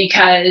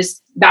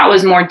because that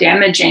was more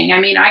damaging. I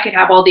mean, I could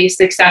have all these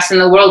success in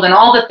the world and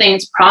all the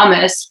things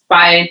promised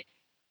by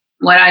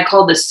what I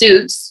call the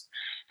suits,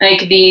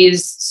 like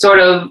these sort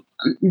of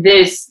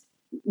men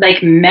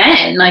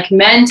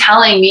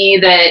telling me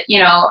that,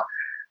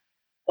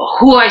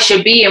 who I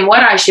should be and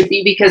what I should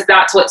be, because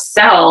that's what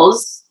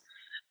sells.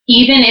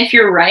 Even if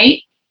you're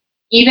right,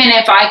 even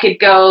if I could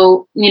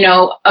go,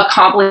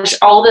 accomplish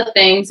all the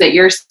things that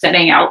you're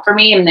setting out for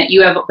me and that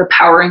you have the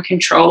power and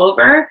control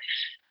over,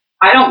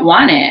 I don't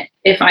want it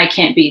if I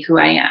can't be who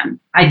I am.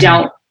 I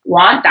don't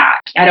want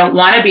that. I don't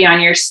want to be on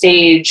your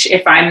stage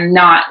if I'm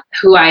not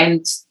who I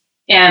am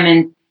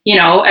and,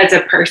 as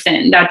a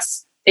person.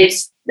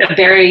 It's a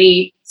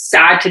very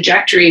sad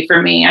trajectory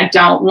for me. I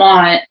don't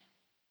want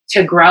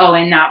to grow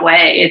in that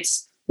way.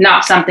 It's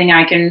not something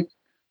I can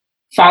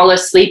fall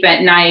asleep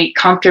at night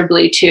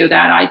comfortably to,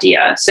 that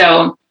idea.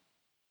 So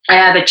I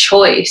have a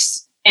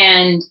choice,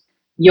 and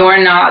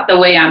you're not the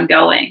way I'm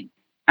going.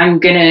 I'm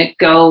going to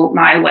go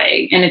my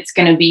way, and it's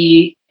going to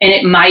be, and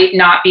it might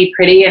not be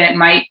pretty,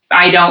 and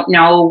I don't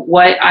know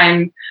what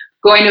I'm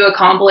going to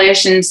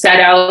accomplish and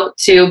set out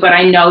to, but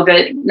I know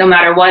that no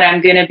matter what,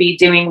 I'm going to be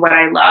doing what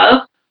I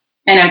love,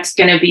 and it's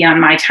going to be on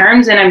my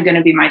terms, and I'm going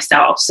to be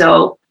myself.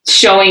 So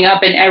showing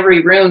up in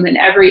every room, in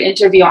every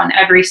interview, on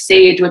every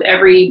stage, with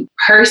every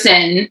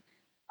person,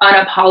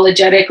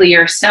 unapologetically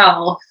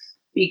yourself,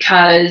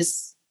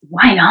 because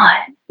why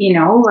not?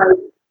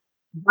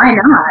 Why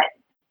not?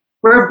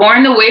 We're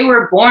born the way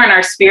we're born.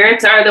 Our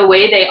spirits are the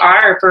way they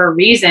are for a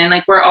reason.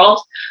 Like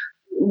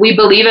we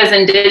believe as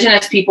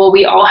Indigenous people,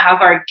 we all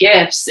have our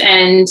gifts,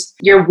 and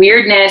your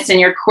weirdness and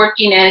your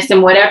quirkiness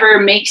and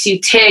whatever makes you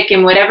tick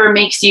and whatever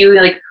makes you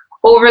like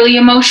overly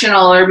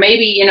emotional, or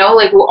maybe,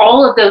 like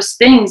all of those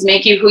things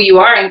make you who you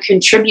are and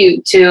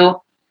contribute to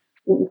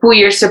who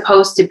you're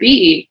supposed to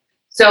be.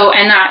 So,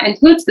 and that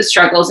includes the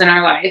struggles in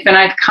our life. And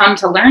I've come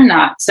to learn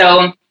that.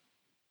 So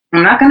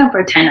I'm not going to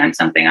pretend I'm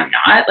something I'm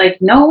not. Like,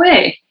 no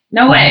way.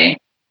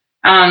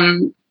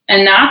 And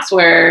that's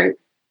where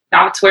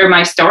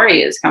my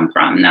story has come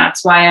from.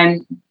 That's why I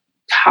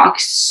talk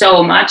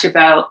so much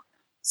about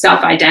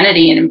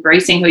self-identity and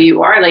embracing who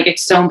you are. Like,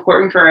 it's so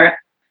important for,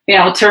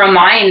 to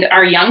remind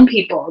our young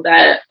people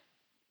that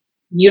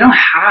you don't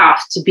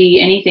have to be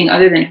anything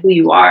other than who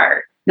you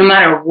are, no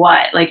matter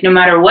what. Like, no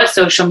matter what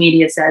social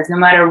media says, no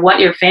matter what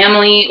your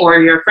family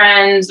or your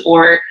friends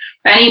or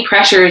any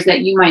pressures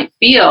that you might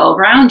feel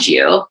around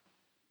you,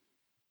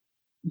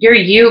 you're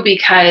you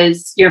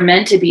because you're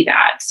meant to be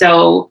that.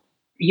 So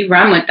you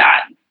run with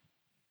that.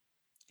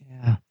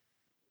 Yeah.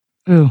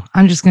 Ooh,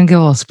 I'm just going to give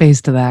a little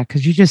space to that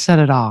because you just said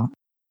it all.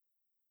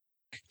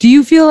 Do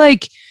you feel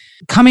like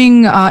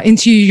coming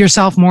into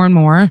yourself more and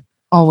more,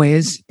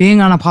 always being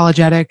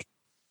unapologetic?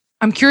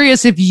 I'm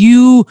curious if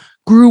you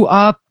grew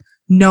up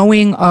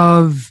knowing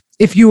of,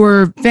 if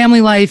your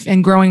family life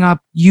and growing up,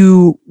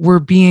 you were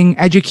being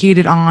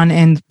educated on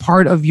and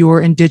part of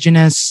your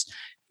Indigenous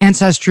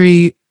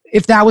ancestry,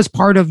 if that was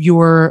part of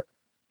your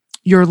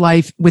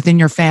life within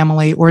your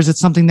family, or is it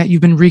something that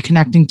you've been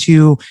reconnecting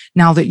to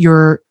now that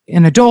you're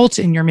an adult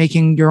and you're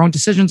making your own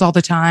decisions all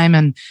the time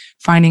and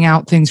finding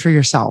out things for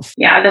yourself?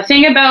 Yeah, the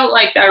thing about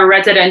like the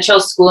residential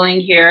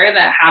schooling here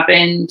that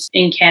happened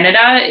in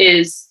Canada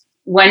is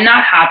when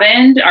that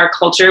happened, our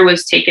culture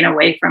was taken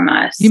away from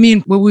us. You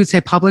mean what we would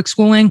say public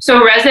schooling?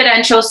 So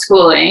residential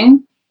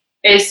schooling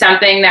is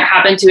something that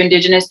happened to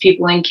Indigenous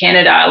people in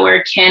Canada,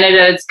 where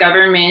Canada's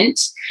government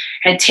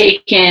had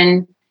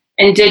taken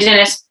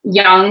Indigenous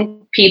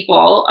young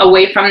people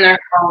away from their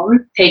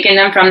homes, taken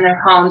them from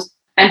their homes,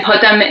 and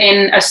put them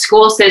in a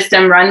school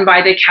system run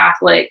by the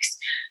Catholics,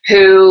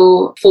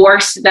 who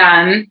forced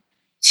them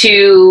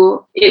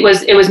to, it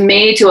was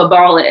made to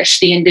abolish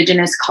the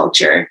Indigenous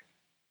culture.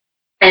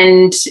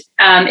 And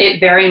it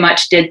very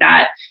much did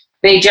that.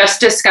 They just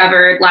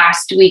discovered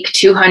last week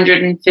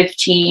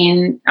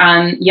 215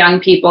 young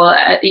people,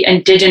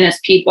 Indigenous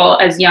people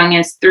as young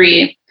as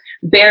 3,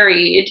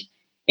 buried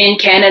in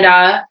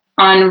Canada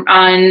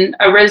on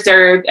a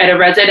reserve at a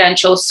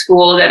residential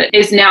school that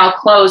is now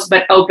closed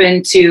but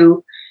open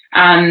to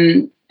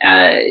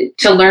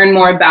learn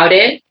more about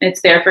it.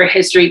 It's there for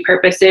history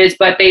purposes,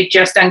 but they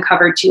just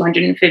uncovered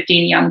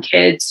 215 young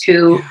kids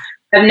who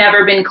have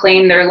never been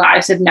claimed. Their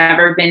lives have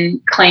never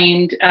been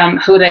claimed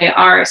who they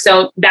are.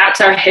 So that's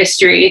our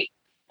history.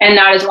 And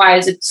that is why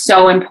it's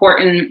so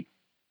important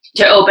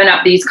to open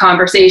up these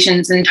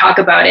conversations and talk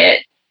about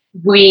it.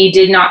 We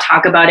did not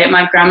talk about it.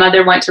 My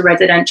grandmother went to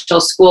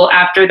residential school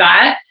after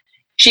that.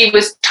 She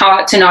was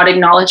taught to not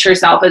acknowledge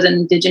herself as an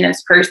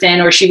Indigenous person,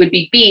 or she would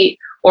be beat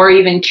or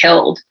even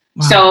killed.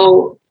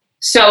 Wow.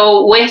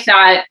 So with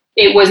that,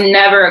 it was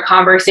never a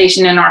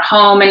conversation in our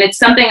home. And it's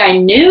something I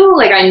knew,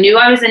 like I knew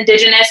I was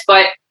Indigenous,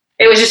 but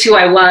it was just who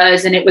I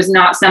was. And it was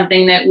not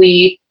something that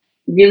we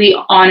really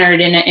honored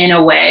in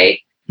a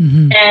way.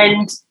 Mm-hmm.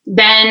 And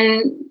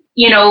then,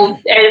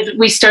 as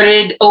we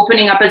started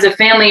opening up as a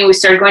family, we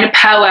started going to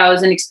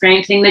powwows and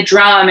experiencing the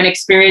drum and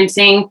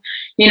experiencing,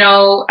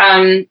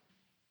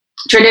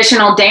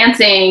 traditional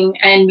dancing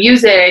and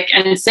music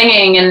and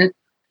singing. And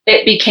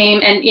it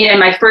became, and in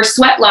my first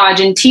sweat lodge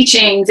and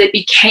teachings,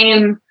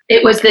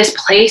 it was this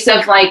place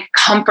of like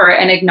comfort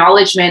and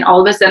acknowledgement.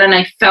 All of a sudden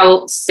I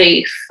felt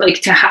safe,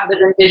 like to have as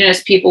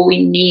Indigenous people,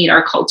 we need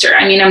our culture.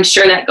 I mean, I'm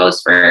sure that goes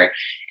for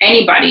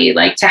anybody,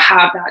 like to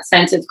have that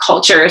sense of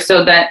culture,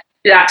 so that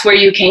that's where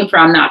you came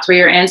from. That's where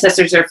your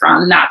ancestors are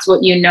from. That's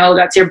what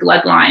that's your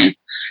bloodline.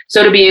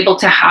 So to be able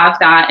to have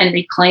that and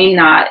reclaim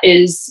that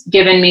is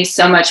given me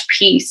so much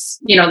peace,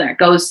 that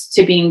goes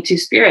to being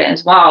Two-Spirit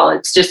as well.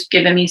 It's just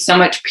given me so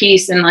much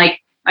peace, and like,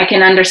 I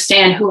can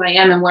understand who I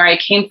am and where I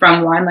came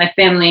from, why my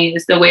family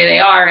is the way they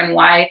are, and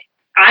why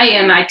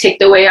I tick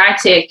the way I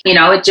tick.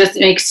 It just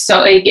makes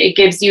it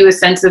gives you a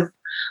sense of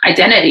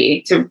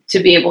identity to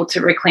be able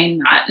to reclaim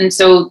that. And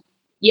so,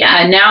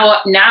 yeah,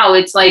 now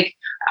it's like,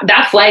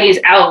 that flag is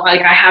out.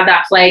 Like I have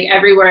that flag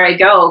everywhere I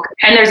go.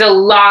 And there's a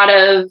lot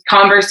of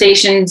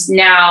conversations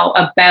now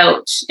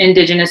about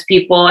Indigenous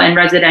people and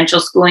residential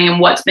schooling and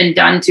what's been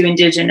done to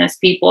Indigenous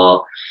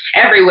people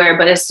everywhere,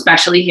 but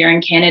especially here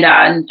in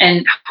Canada,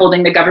 and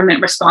holding the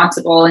government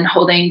responsible and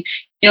holding,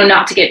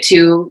 not to get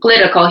too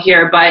political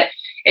here, but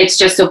it's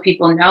just so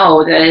people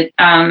know that,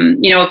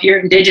 if you're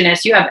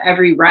Indigenous, you have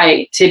every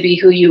right to be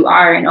who you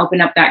are and open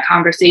up that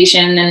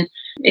conversation. And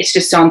it's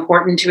just so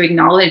important to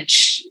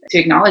acknowledge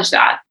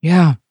that.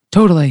 Yeah,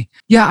 totally.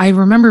 Yeah, I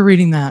remember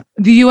reading that.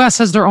 The US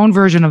has their own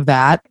version of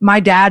that. My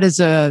dad is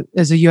a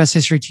US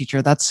history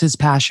teacher. That's his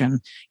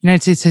passion,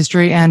 United States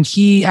history. And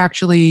he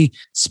actually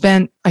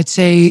spent, I'd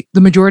say,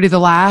 the majority of the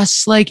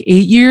last 8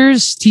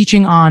 years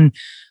teaching on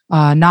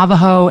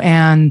Navajo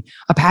and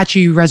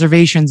Apache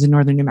reservations in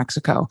northern New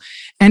Mexico.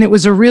 And it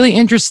was a really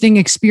interesting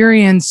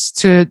experience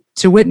to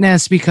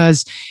witness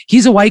because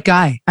he's a white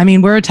guy. I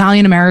mean, we're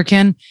Italian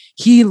American.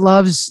 He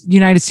loves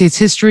United States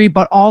history,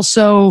 but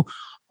also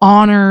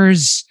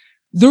honors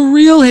the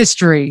real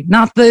history,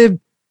 not the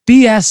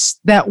BS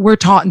that we're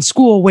taught in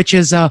school, which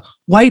is a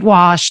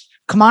whitewashed,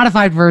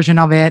 commodified version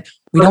of it.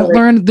 We don't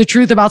learn the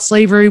truth about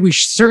slavery. We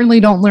certainly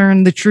don't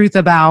learn the truth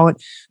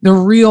about the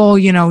real,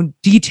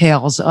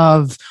 details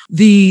of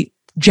the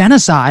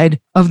genocide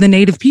of the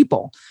Native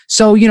people.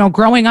 So,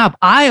 growing up,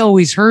 I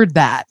always heard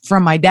that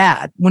from my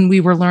dad when we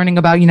were learning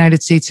about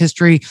United States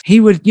history. He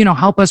would,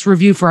 help us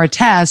review for our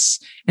tests.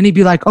 And he'd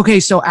be like, okay,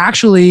 so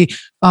actually,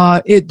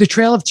 the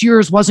Trail of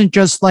Tears wasn't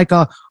just like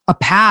a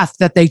path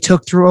that they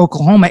took through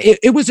Oklahoma.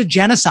 It was a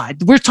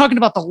genocide. We're talking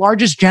about the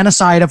largest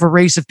genocide of a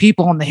race of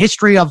people in the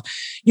history of,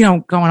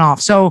 going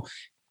off. So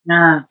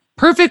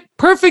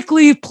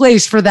perfectly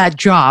placed for that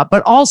job,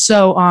 but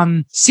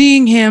also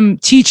seeing him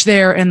teach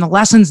there and the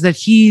lessons that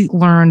he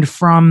learned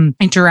from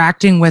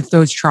interacting with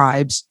those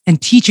tribes and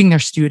teaching their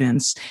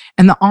students,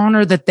 and the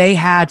honor that they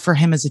had for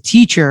him as a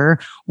teacher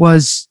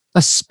was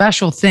a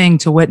special thing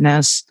to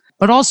witness.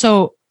 But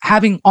also,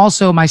 having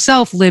also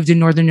myself lived in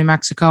northern New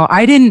Mexico,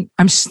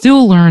 I'm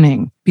still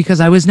learning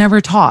because I was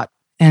never taught.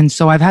 And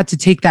so I've had to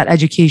take that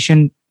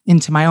education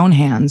into my own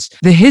hands.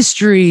 The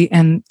history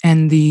and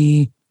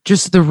the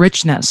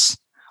richness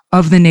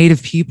of the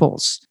Native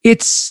peoples.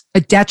 It's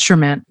a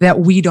detriment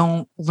that we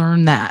don't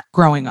learn that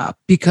growing up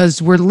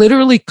because we're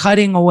literally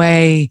cutting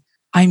away,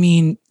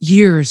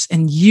 years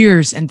and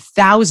years and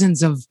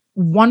thousands of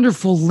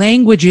wonderful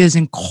languages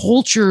and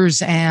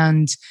cultures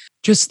and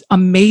just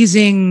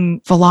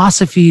amazing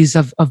philosophies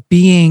of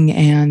being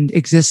and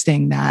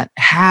existing that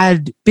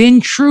had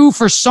been true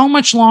for so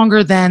much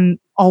longer than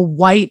a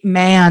white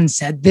man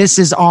said, this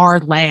is our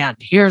land.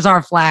 Here's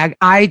our flag.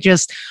 I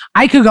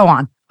could go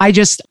on. I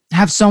just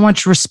have so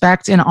much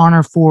respect and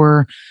honor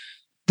for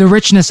the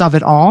richness of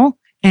it all.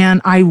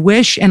 And I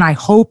wish and I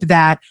hope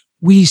that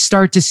we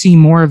start to see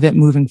more of it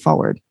moving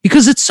forward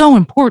because it's so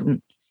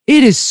important.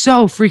 It is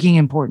so freaking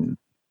important.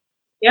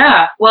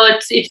 Yeah. Well,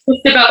 it's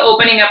just about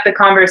opening up the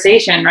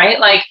conversation, right?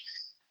 Like,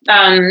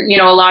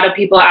 a lot of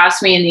people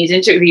ask me in these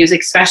interviews,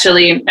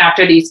 especially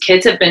after these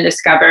kids have been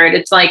discovered,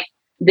 it's like,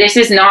 this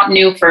is not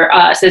new for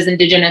us as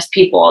Indigenous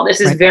people.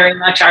 This is very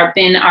much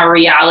been our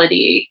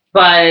reality.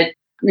 But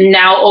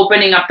now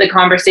opening up the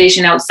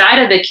conversation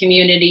outside of the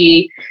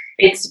community,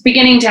 it's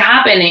beginning to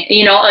happen.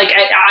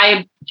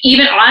 I've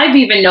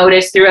even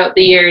noticed throughout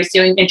the years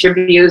doing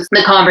interviews,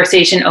 the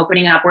conversation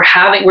opening up.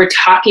 We're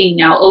talking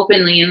now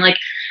openly, and like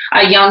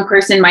a young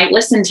person might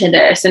listen to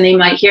this and they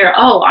might hear,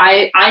 oh,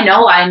 I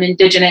know I'm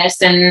Indigenous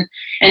and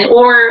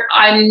or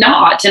I'm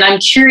not. And I'm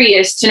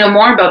curious to know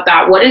more about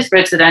that. What is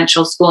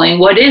residential schooling?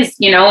 What is,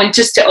 and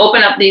just to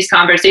open up these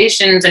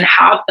conversations and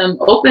have them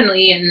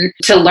openly and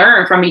to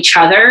learn from each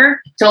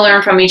other, to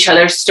learn from each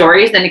other's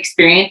stories and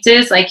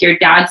experiences, like your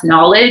dad's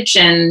knowledge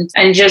and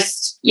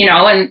just,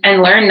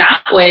 and learn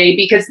that way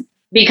because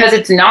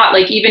it's not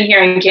like even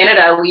here in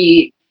Canada,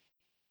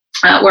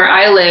 where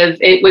I live,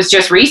 it was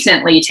just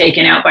recently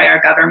taken out by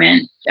our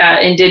government,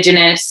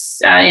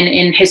 Indigenous,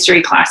 in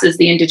history classes,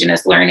 the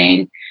Indigenous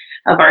learning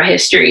of our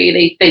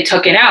history. They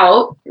took it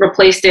out,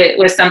 replaced it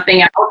with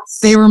something else.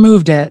 They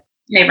removed it.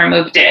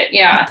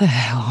 Yeah. What the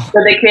hell?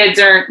 So the kids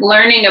aren't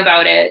learning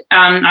about it.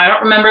 I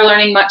don't remember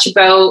learning much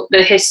about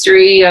the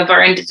history of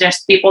our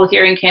Indigenous people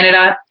here in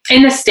Canada.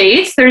 In the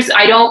States,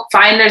 I don't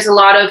find there's a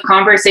lot of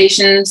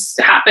conversations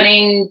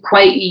happening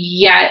quite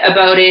yet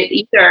about it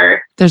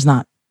either. There's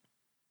not.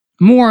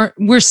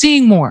 We're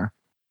seeing more.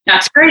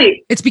 That's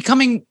great. It's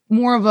becoming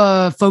more of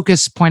a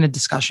focus point of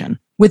discussion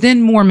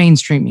within more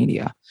mainstream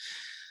media.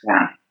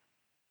 Yeah.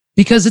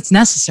 Because it's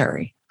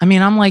necessary.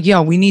 I'm like,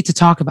 we need to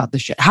talk about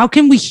this shit. How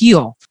can we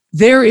heal?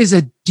 There is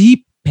a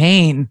deep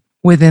pain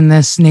within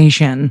this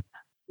nation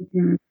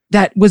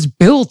that was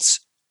built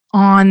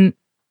on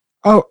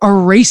a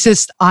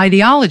racist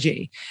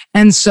ideology.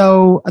 And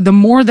so the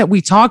more that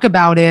we talk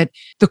about it,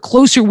 the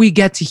closer we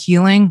get to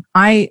healing.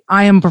 I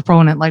am a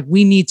proponent, like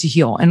we need to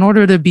heal in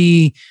order to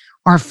be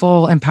our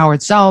full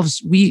empowered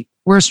selves.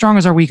 We're as strong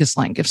as our weakest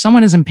link. If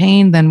someone is in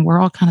pain, then we're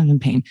all kind of in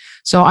pain.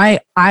 So I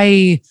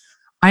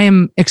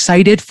am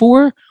excited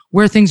for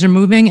where things are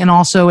moving, and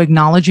also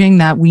acknowledging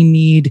that we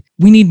need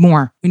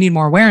more. We need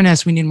more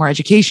awareness. We need more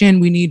education.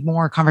 We need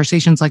more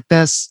conversations like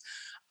this,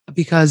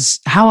 because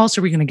how else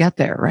are we going to get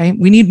there, right?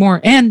 We need more,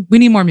 and we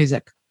need more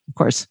music, of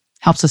course,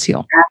 helps us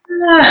heal.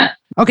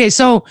 Okay.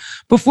 So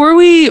before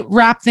we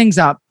wrap things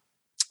up,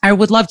 I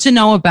would love to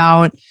know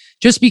about,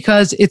 just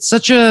because it's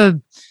such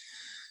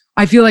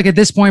I feel like at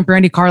this point,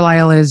 Brandi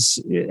Carlile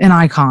is an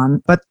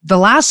icon, but the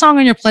last song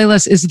on your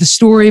playlist is The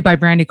Story by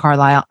Brandi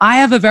Carlile. I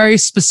have a very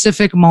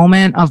specific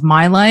moment of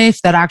my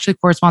life that actually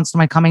corresponds to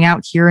my coming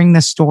out, hearing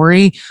this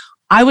story.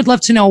 I would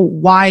love to know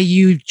why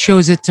you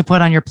chose it to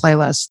put on your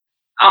playlist.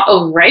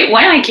 Right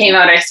when I came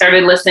out, I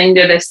started listening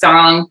to this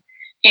song,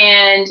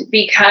 and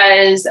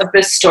because of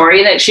the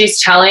story that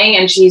she's telling,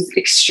 and she's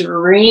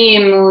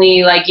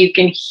extremely, like, you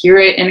can hear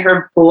it in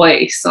her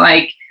voice.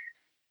 Like,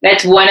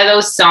 that's one of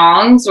those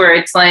songs where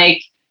it's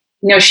like,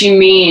 she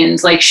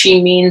means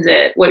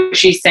it, what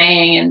she's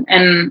saying.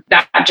 And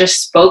that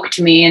just spoke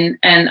to me.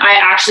 And I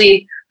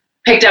actually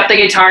picked up the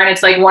guitar, and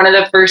it's like one of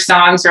the first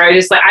songs where I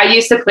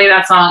used to play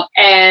that song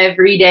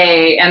every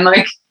day, and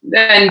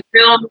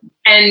film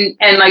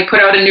and like put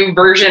out a new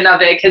version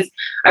of it, because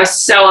I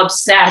was so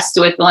obsessed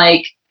with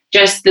like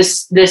just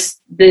this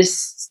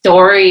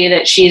story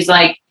that she's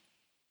like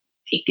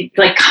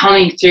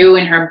coming through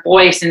in her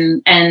voice,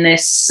 and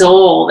this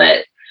soul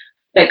that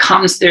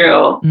comes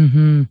through.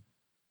 Mm-hmm.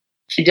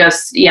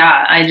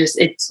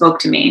 It spoke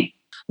to me.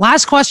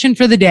 Last question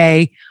for the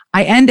day.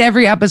 I end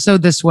every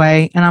episode this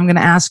way, and I'm going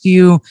to ask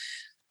you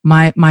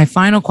my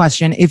final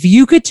question. If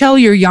you could tell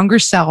your younger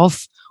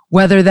self,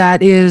 whether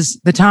that is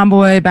the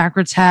tomboy,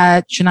 backwards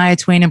hat, Shania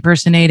Twain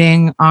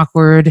impersonating,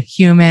 awkward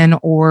human,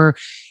 or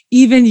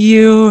even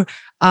you,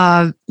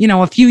 a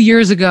few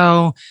years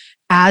ago,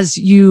 as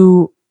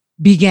you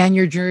began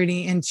your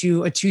journey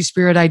into a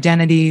two-spirit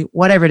identity,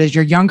 whatever it is,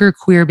 your younger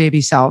queer baby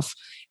self,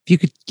 if you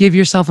could give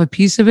yourself a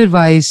piece of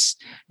advice,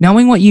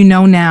 knowing what you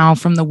know now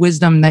from the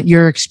wisdom that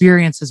your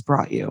experience has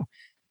brought you,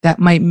 that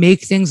might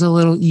make things a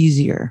little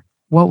easier,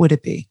 what would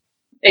it be?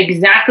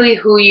 Exactly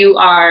who you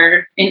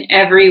are in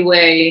every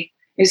way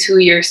is who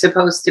you're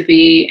supposed to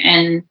be.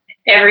 And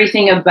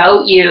everything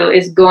about you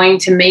is going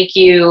to make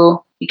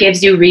you, it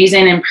gives you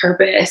reason and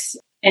purpose,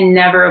 and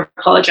never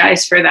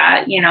apologize for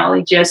that.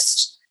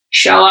 Just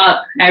show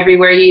up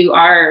everywhere you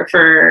are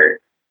for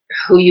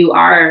who you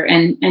are,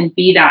 and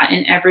be that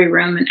in every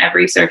room, in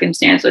every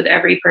circumstance, with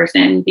every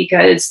person,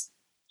 because,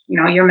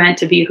 you're meant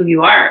to be who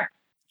you are.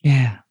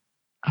 Yeah.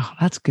 Oh,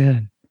 that's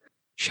good.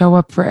 Show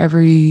up for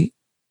every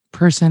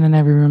person in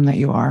every room that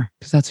you are,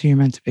 because that's who you're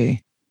meant to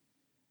be.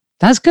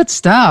 That's good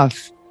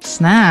stuff.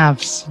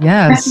 Snaps.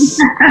 Yes.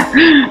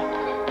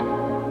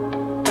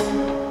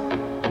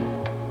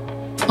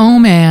 Oh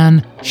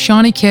man,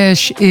 Shawnee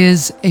Kish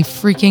is a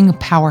freaking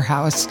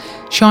powerhouse.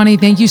 Shawnee,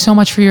 thank you so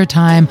much for your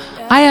time.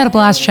 I had a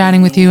blast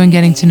chatting with you and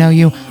getting to know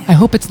you. I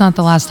hope it's not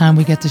the last time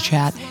we get to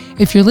chat.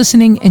 If you're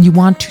listening and you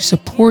want to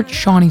support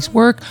Shawnee's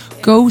work,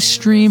 go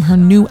stream her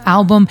new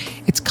album.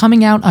 It's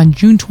coming out on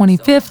June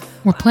 25th.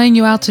 We're playing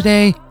you out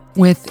today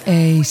with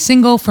a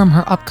single from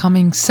her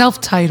upcoming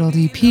self-titled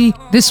EP.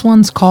 This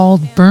one's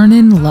called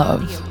Burnin'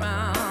 Love.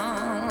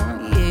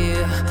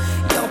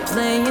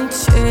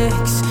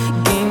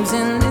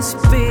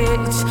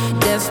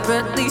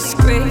 Desperately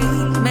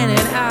screaming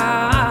it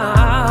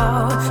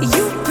out.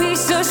 You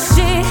piece of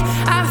shit,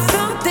 I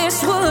thought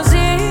this was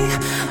it.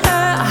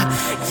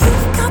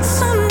 You've got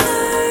some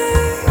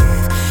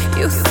nerve.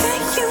 You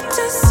think you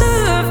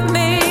deserve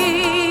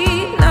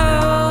me.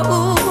 No,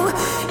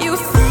 you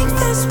think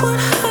this would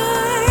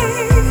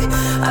hurt,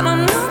 and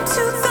I'm not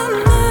to the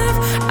nerve.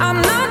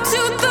 I'm not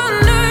to the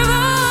nerve.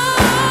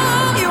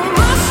 Oh, you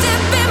must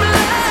have been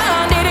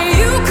blinded.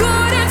 You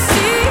couldn't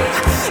see.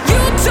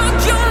 You took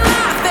your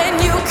life and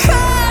you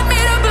cut me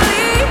to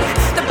bleed.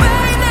 The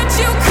pain that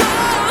you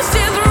caused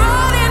is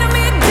running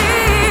me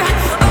deep.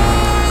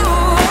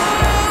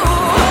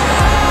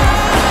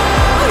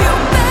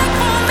 You're back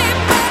for me,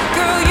 back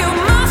girl. You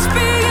must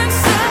be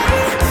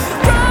insane.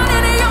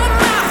 Running your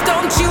mouth,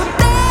 don't you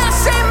dare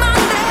say my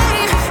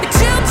name. You're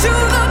chilled to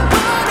the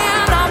bone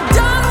and I'm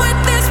done with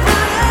this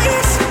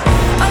place.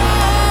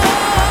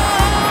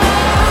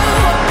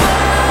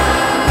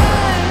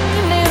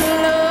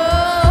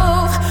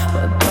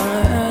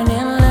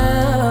 Burning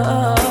love,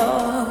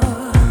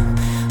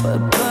 but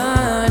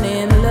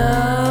burning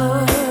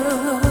love,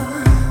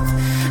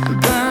 I'm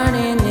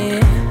burning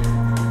it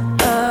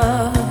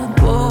up,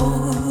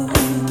 boy.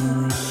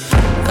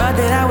 Thought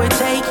that I would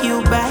take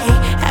you back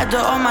after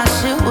all my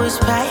shit was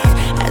packed.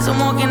 As I'm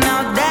walking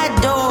out that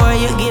door,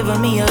 you're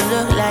giving me a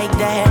look like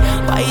that.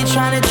 Why you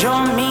trying to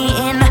draw me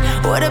in?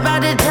 What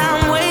about the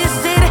time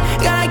wasted?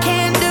 God, I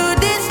can't do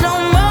this no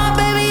more,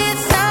 baby.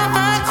 It's time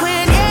I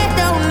quit. Yeah,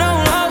 no.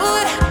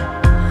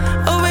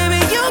 Oh, baby,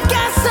 you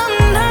got some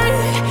nerve.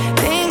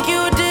 Think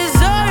you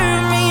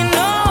deserve me?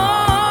 No.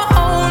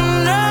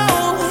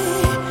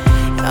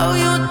 Oh,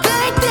 you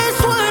think this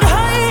would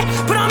hurt,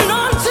 but I'm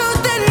not to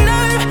the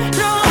nerve.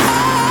 No.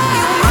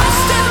 You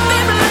must have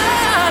been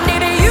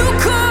blinded. You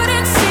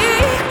couldn't see.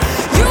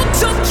 You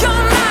took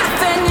your life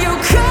and you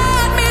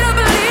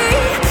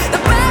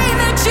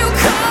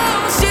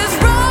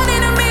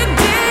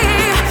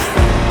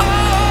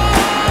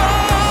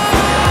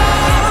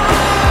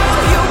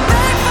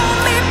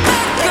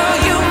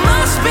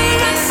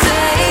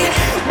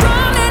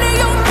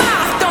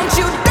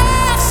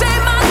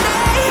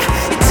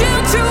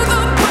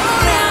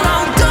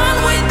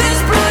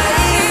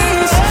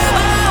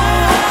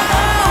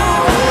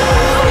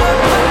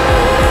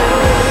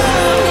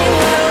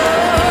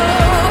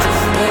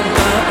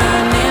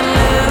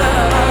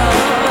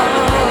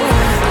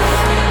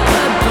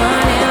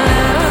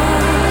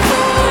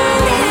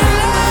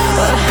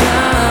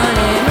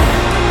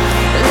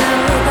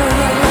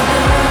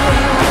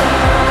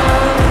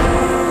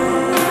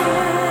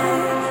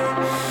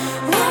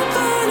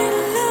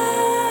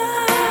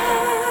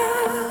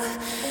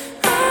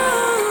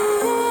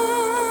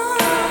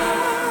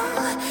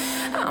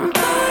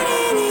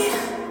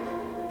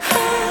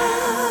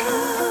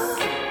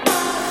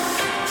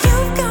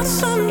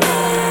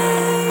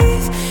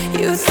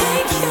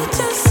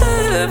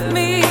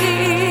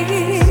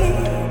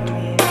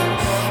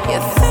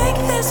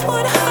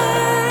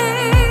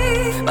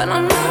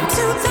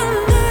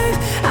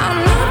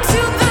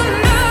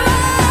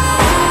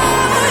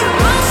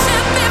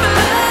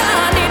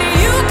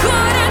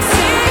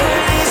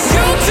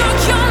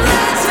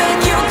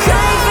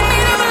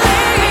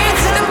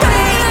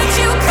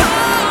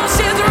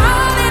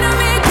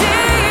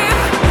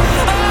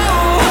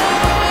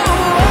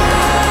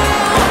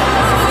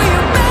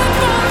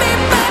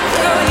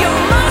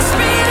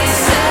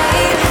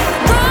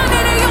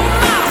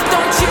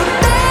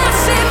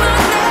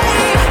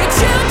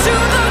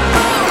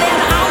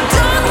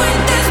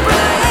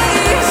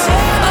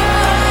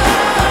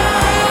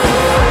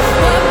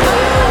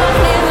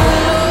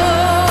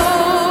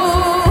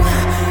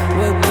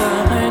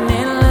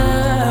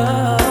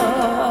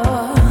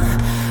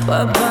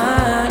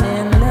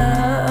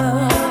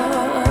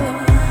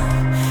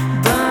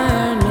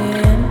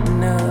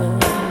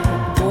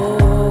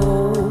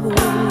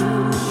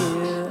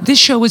This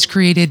show was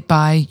created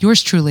by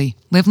yours truly,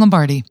 Liv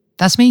Lombardi.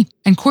 That's me,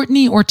 and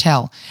Courtney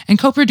Ortel, and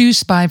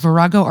co-produced by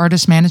Virago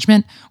Artist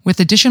Management with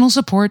additional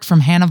support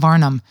from Hannah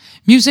Varnum.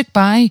 Music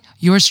by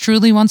yours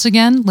truly, once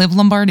again, Liv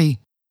Lombardi.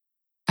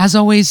 As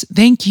always,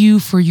 thank you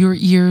for your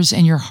ears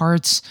and your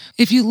hearts.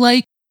 If you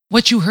like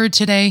what you heard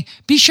today,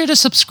 be sure to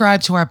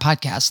subscribe to our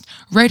podcast,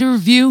 write a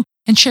review,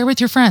 and share with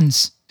your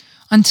friends.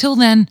 Until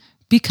then,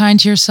 be kind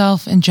to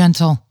yourself and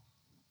gentle.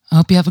 I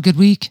hope you have a good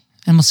week,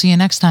 and we'll see you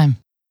next time.